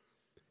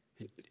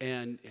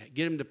and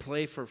get them to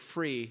play for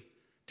free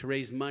to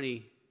raise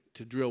money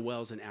to drill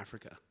wells in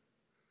Africa.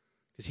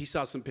 Because he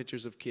saw some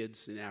pictures of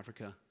kids in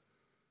Africa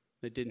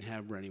that didn't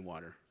have running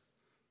water,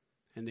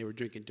 and they were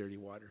drinking dirty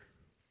water.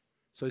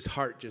 So his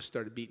heart just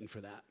started beating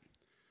for that.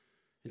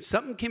 And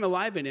something came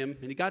alive in him,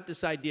 and he got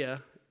this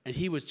idea, and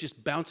he was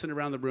just bouncing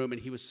around the room, and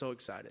he was so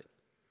excited.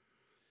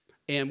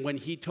 And when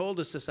he told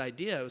us this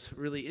idea, it was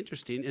really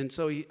interesting. And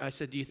so I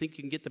said, do you think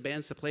you can get the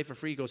bands to play for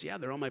free? He goes, yeah,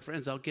 they're all my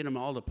friends. I'll get them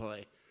all to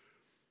play.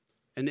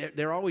 And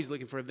they're always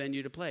looking for a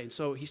venue to play. And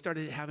so he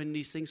started having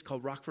these things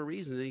called Rock for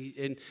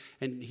Reasons.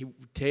 And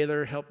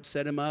Taylor helped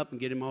set him up and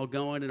get him all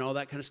going and all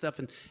that kind of stuff.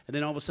 And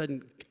then all of a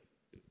sudden,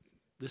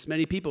 this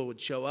many people would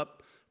show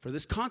up for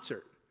this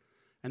concert.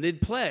 And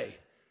they'd play.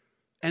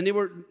 And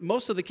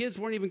most of the kids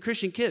weren't even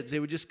Christian kids. They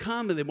would just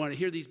come and they want to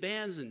hear these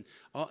bands and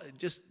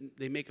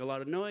they make a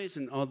lot of noise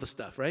and all the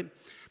stuff, right?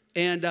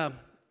 And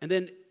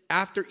then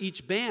after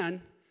each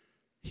band,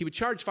 he would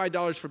charge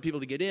 $5 for people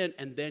to get in,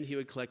 and then he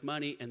would collect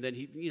money, and then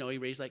he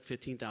raised like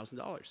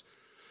 $15,000.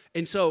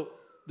 And so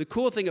the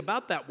cool thing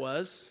about that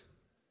was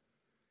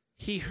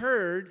he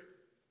heard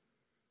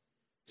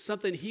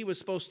something he was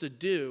supposed to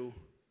do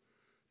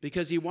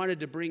because he wanted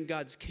to bring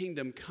God's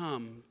kingdom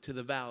come to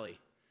the valley.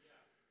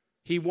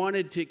 He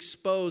wanted to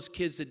expose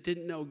kids that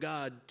didn't know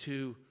God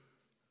to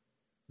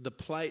the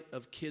plight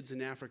of kids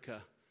in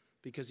Africa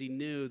because he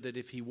knew that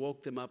if he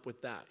woke them up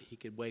with that, he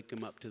could wake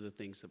them up to the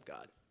things of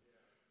God.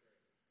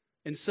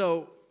 And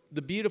so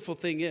the beautiful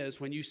thing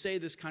is when you say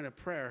this kind of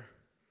prayer,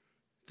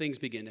 things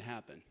begin to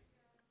happen.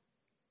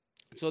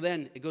 So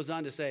then it goes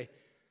on to say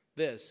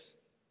this: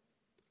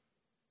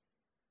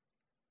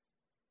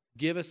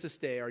 give us this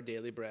day our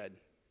daily bread.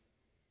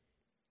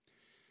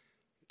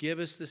 Give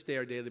us this day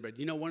our daily bread.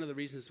 You know, one of the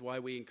reasons why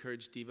we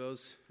encourage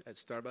Devos at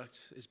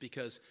Starbucks is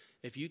because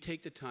if you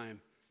take the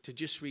time to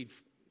just read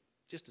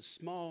just a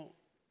small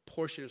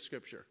portion of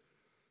Scripture,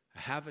 a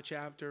half a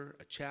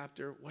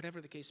chapter,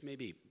 whatever the case may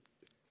be,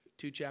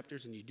 2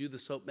 chapters, and you do the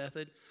SOAP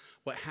method,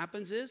 what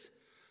happens is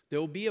there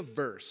will be a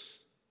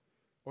verse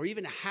or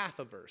even a half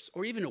a verse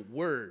or even a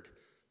word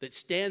that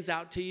stands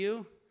out to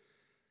you,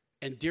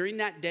 and during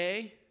that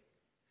day,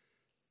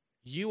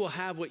 you will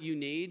have what you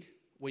need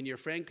when your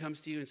friend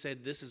comes to you and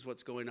said, this is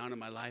what's going on in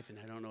my life and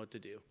I don't know what to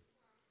do.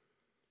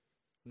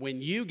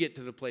 When you get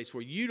to the place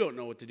where you don't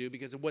know what to do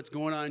because of what's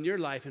going on in your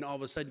life, and all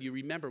of a sudden you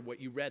remember what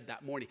you read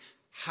that morning.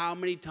 How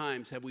many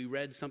times have we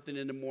read something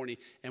in the morning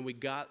and we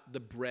got the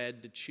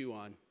bread to chew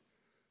on?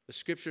 The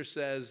scripture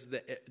says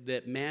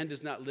that man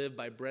does not live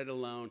by bread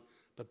alone,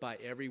 but by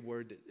every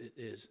word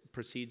that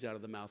proceeds out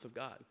of the mouth of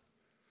God.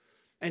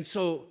 And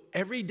so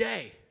every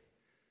day,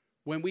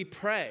 when we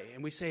pray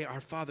and we say,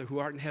 our Father who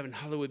art in heaven,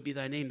 hallowed be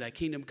thy name, thy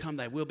kingdom come,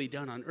 thy will be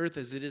done on earth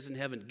as it is in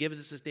heaven. Give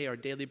us this day our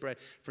daily bread.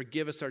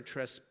 Forgive us our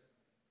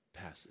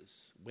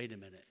trespasses. Wait a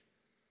minute.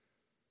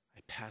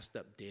 I passed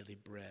up daily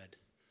bread.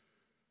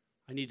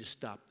 I need to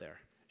stop there.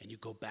 And you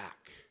go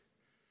back.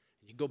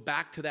 And you go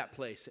back to that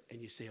place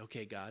and you say,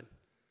 okay, God,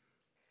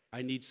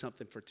 I need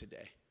something for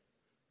today.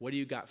 What do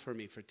you got for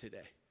me for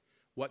today?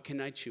 What can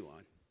I chew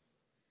on?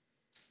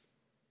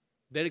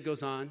 Then it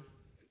goes on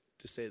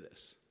to say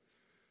this.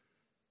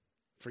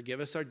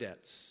 Forgive us our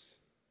debts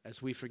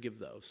as we forgive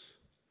those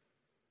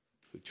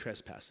who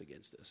trespass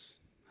against us.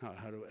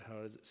 How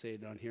does it say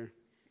it down here?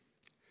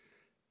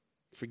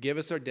 Forgive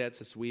us our debts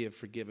as we have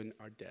forgiven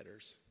our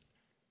debtors.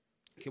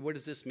 Okay, what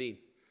does this mean?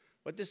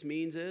 What this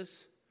means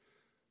is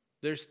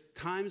there's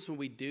times when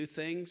we do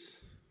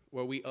things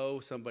where we owe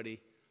somebody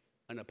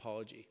an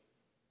apology,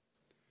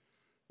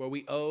 where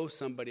we owe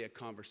somebody a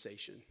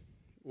conversation,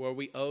 where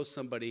we owe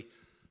somebody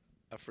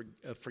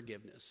a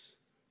forgiveness.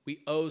 We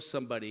owe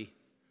somebody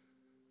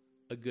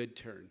a good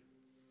turn.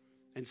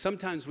 And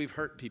sometimes we've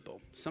hurt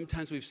people.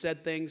 Sometimes we've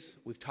said things,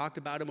 we've talked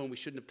about them when we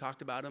shouldn't have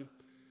talked about them.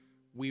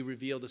 We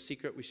revealed a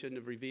secret we shouldn't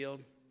have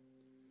revealed.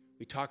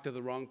 We talked to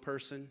the wrong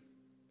person.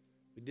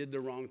 We did the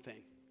wrong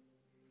thing.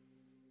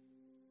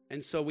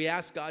 And so we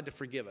ask God to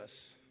forgive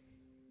us.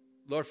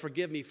 Lord,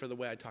 forgive me for the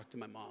way I talked to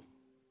my mom.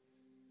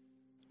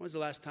 When was the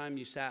last time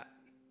you sat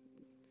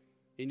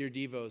in your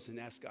devos and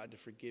asked God to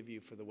forgive you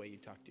for the way you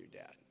talked to your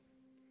dad,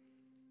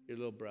 your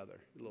little brother,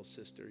 your little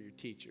sister, your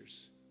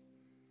teachers?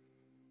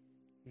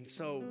 And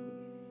so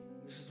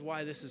this is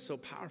why this is so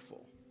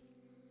powerful,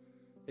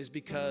 is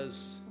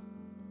because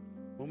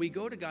when we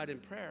go to God in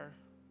prayer,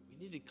 we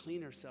need to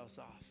clean ourselves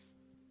off,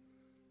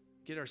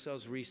 get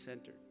ourselves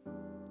recentered.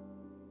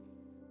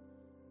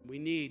 We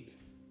need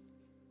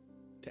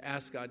to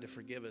ask God to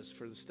forgive us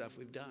for the stuff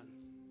we've done.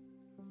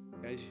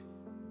 Guys,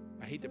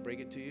 I hate to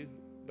break it to you,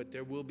 but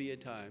there will be a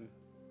time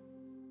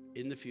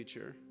in the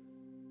future,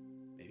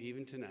 maybe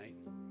even tonight,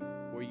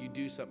 where you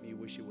do something you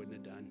wish you wouldn't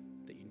have done,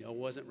 that you know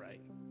wasn't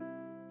right,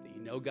 that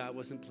you know God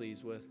wasn't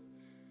pleased with.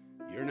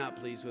 You're not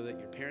pleased with it.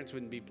 Your parents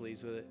wouldn't be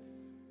pleased with it.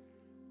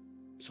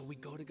 So we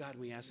go to God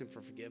and we ask him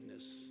for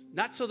forgiveness.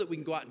 Not so that we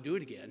can go out and do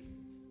it again,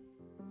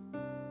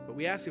 but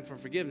we ask him for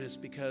forgiveness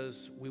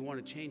because we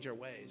want to change our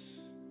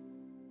ways.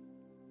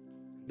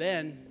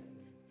 Then,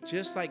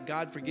 just like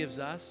God forgives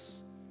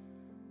us,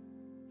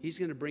 he's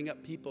going to bring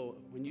up people.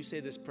 When you say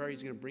this prayer,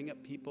 he's going to bring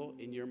up people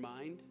in your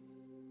mind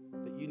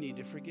that you need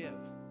to forgive.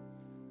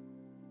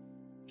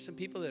 Some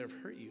people that have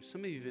hurt you.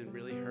 Some of you have been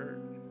really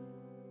hurt.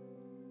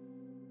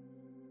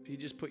 If you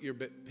just put your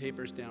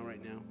papers down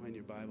right now and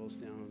your Bibles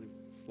down on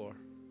the floor.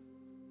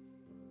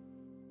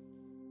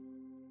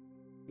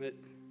 But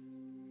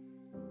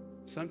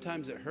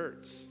sometimes it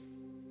hurts,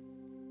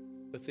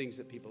 the things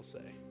that people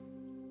say.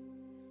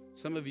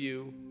 Some of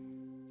you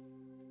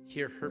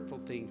hear hurtful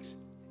things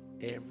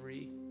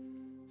every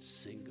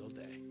single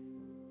day.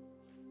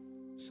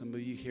 Some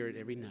of you hear it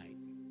every night.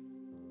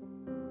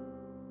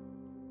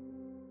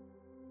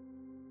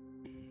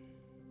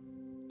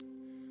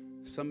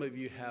 Some of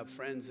you have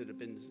friends that have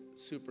been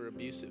super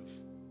abusive,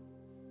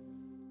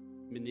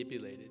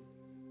 manipulated,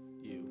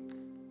 you.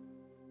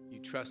 You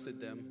trusted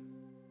them.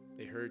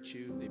 They hurt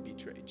you. They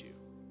betrayed you.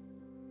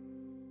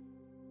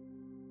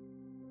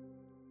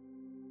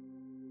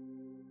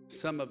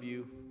 Some of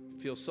you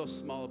feel so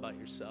small about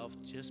yourself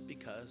just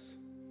because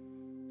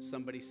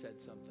somebody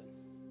said something.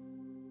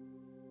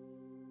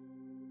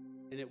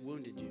 And it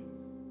wounded you.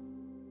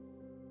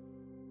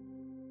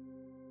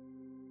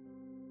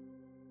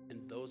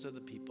 And those are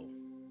the people,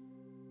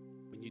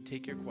 when you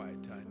take your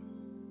quiet time,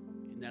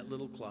 in that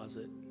little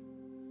closet,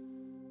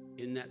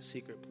 in that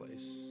secret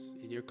place,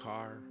 in your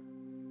car,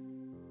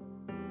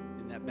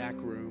 in that back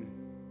room,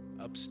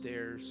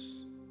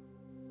 upstairs,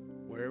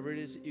 wherever it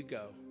is that you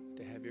go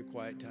to have your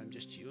quiet time,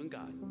 just you and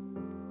God,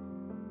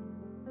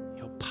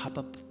 He'll pop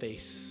up a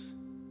face,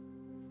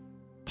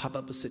 pop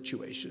up a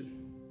situation.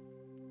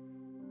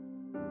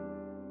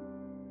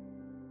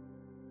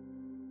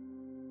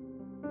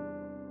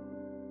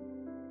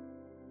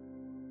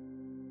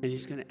 And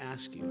He's going to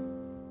ask you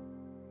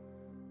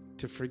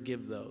to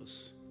forgive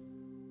those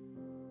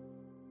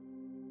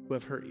who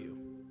have hurt you.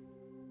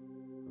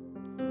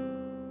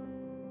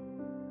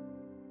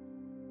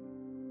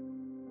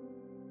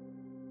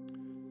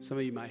 Some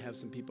of you might have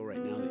some people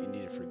right now that you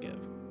need to forgive.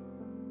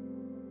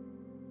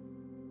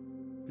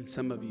 And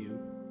some of you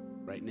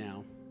right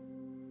now,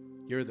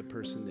 you're the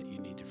person that you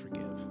need to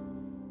forgive.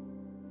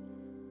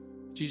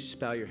 Would you just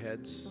bow your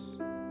heads?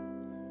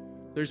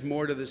 There's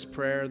more to this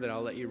prayer that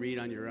I'll let you read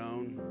on your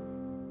own.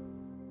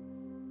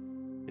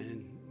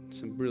 And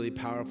some really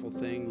powerful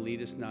thing,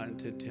 lead us not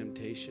into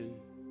temptation.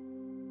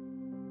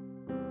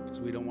 Because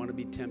we don't want to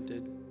be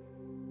tempted.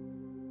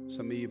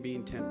 Some of you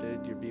being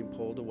tempted, you're being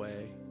pulled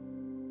away.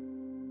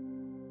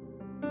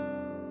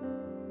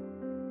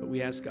 But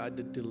we ask God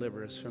to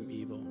deliver us from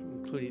evil,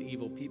 including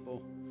evil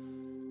people,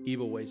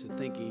 evil ways of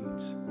thinking,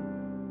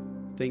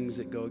 things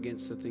that go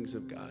against the things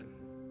of God.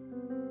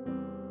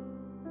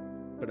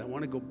 But I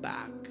want to go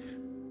back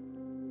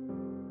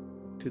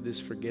to this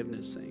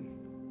forgiveness thing.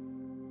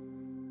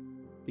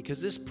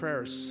 Because this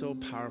prayer is so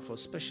powerful,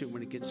 especially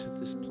when it gets to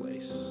this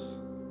place.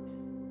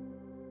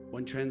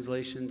 One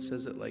translation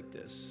says it like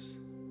this: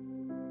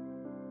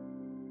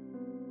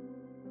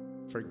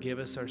 forgive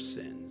us our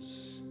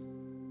sins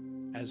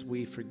as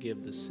we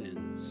forgive the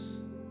sins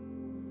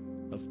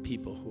of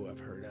people who have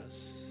hurt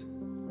us.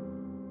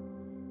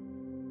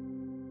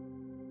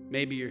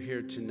 Maybe you're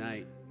here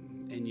tonight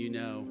and you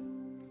know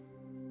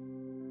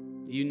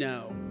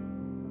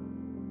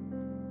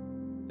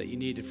that you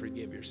need to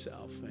forgive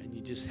yourself and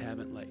you just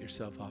haven't let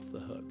yourself off the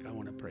hook. I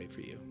want to pray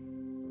for you.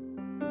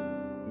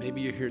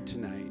 Maybe you're here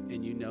tonight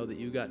and you know that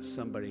you got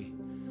somebody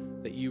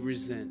that you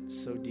resent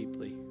so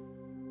deeply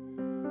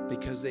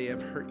because they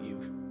have hurt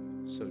you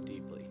so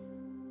deeply.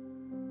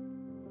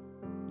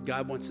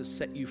 God wants to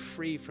set you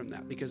free from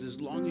that, because as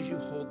long as you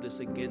hold this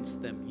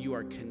against them, you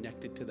are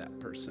connected to that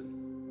person.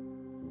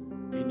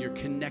 And you're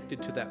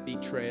connected to that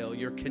betrayal.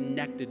 You're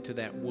connected to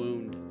that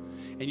wound.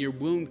 And your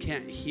wound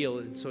can't heal,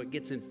 and so it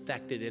gets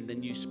infected, and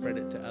then you spread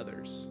it to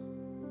others.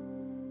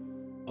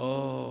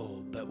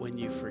 Oh, but when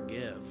you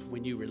forgive,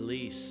 when you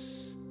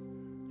release,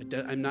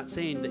 I'm not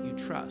saying that you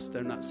trust.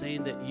 I'm not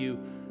saying that you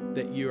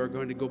are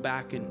going to go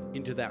back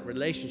into that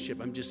relationship.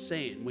 I'm just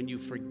saying when you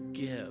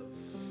forgive,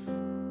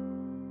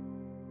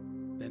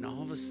 then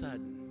all of a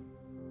sudden,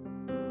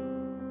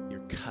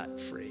 you're cut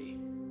free.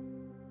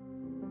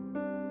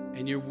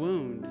 And your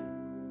wound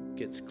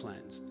gets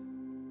cleansed.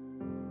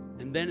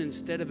 And then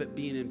instead of it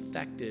being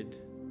infected,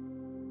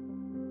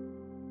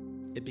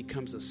 it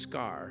becomes a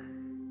scar.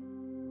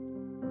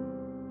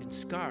 And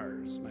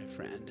scars, my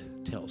friend,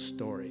 tell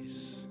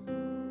stories.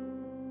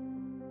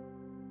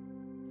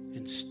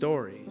 And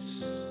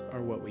stories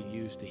are what we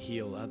use to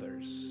heal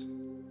others.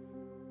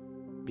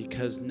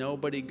 Because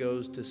nobody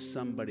goes to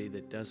somebody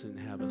that doesn't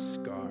have a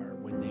scar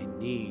when they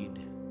need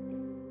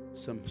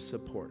some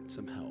support,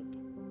 some help.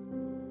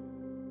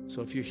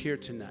 So if you're here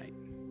tonight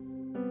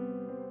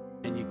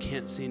and you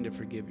can't seem to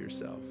forgive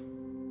yourself,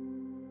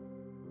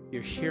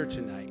 you're here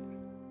tonight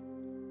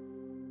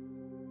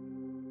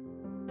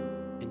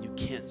and you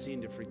can't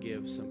seem to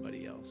forgive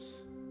somebody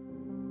else,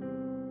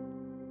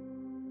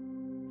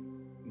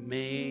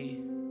 may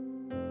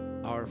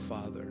our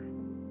Father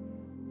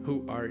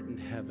who art in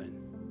heaven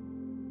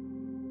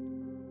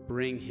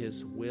bring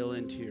His will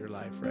into your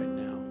life right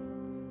now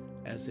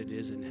as it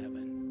is in heaven.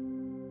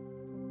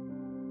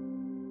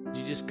 Would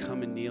you just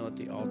come and kneel at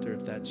the altar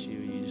if that's you?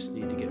 You just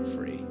need to get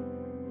free.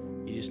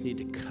 You just need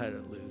to cut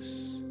it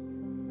loose.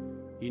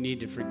 You need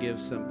to forgive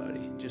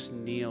somebody. Just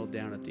kneel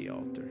down at the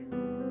altar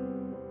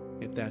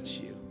if that's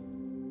you.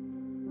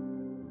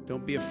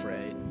 Don't be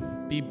afraid.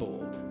 Be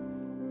bold.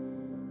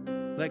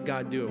 Let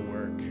God do a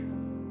work.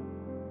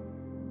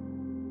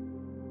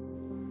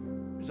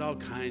 There's all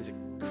kinds of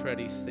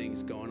cruddy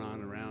things going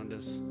on around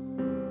us,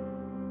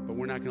 but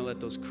we're not going to let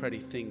those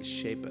cruddy things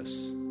shape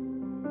us.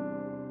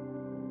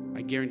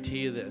 I guarantee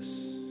you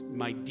this: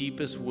 my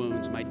deepest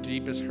wounds, my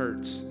deepest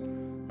hurts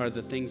are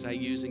the things I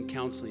use in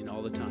counseling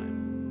all the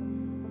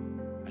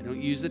time. I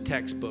don't use the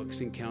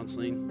textbooks in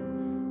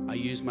counseling. I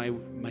use my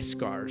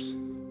scars.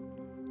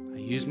 I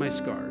use my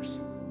scars.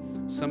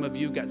 Some of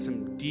you got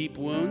some deep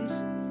wounds,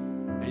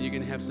 and you're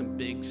going to have some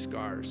big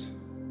scars.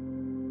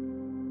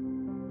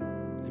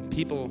 And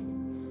people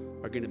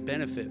are going to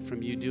benefit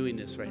from you doing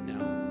this right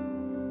now.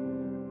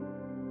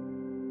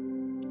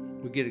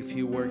 We get a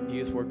few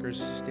youth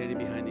workers standing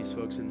behind these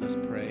folks, and let's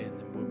pray, and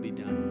then we'll be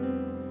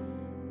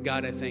done.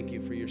 God, I thank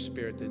you for your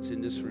spirit that's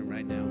in this room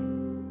right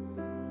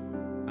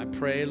now. I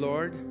pray,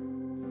 Lord,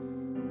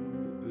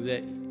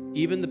 that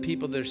even the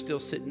people that are still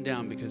sitting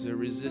down because they're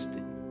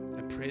resisting,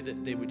 I pray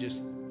that they would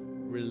just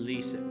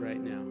release it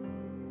right now.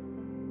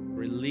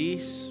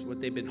 Release what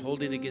they've been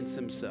holding against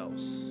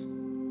themselves.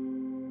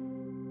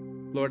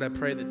 Lord, I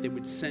pray that they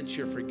would sense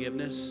your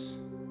forgiveness,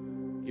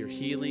 your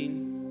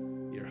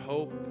healing, your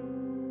hope,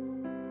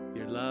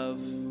 your love,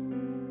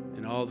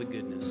 and all the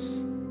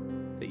goodness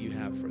that you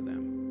have for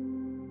them.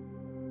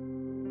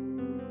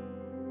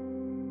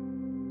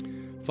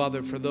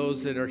 Father, for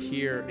those that are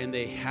here and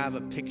they have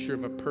a picture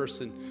of a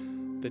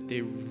person that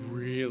they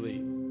really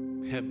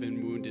have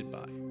been wounded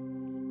by,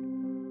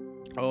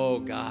 oh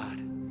God,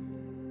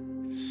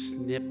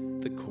 snip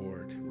the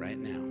cord right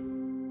now.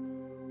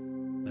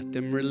 Let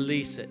them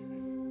release it.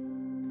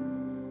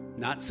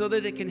 Not so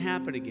that it can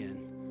happen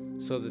again,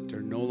 so that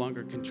they're no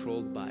longer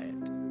controlled by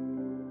it.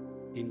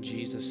 In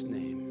Jesus'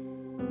 name.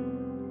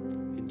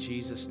 In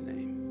Jesus'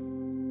 name.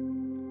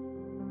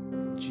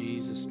 In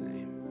Jesus' name.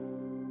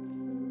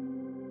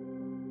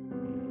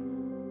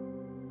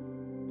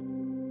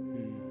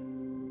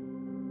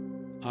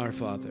 Our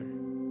Father,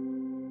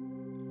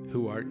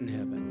 who art in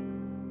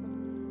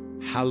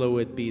heaven,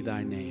 hallowed be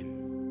thy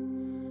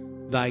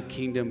name. Thy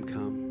kingdom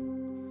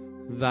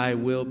come, thy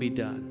will be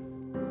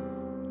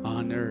done,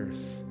 on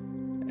earth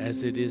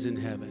as it is in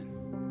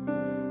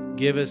heaven.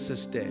 Give us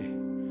this day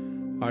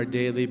our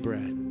daily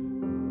bread,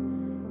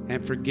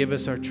 and forgive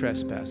us our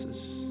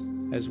trespasses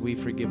as we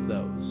forgive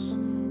those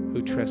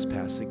who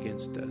trespass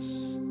against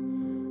us.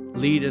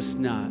 Lead us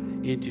not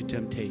into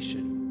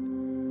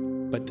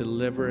temptation, but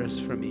deliver us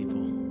from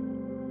evil.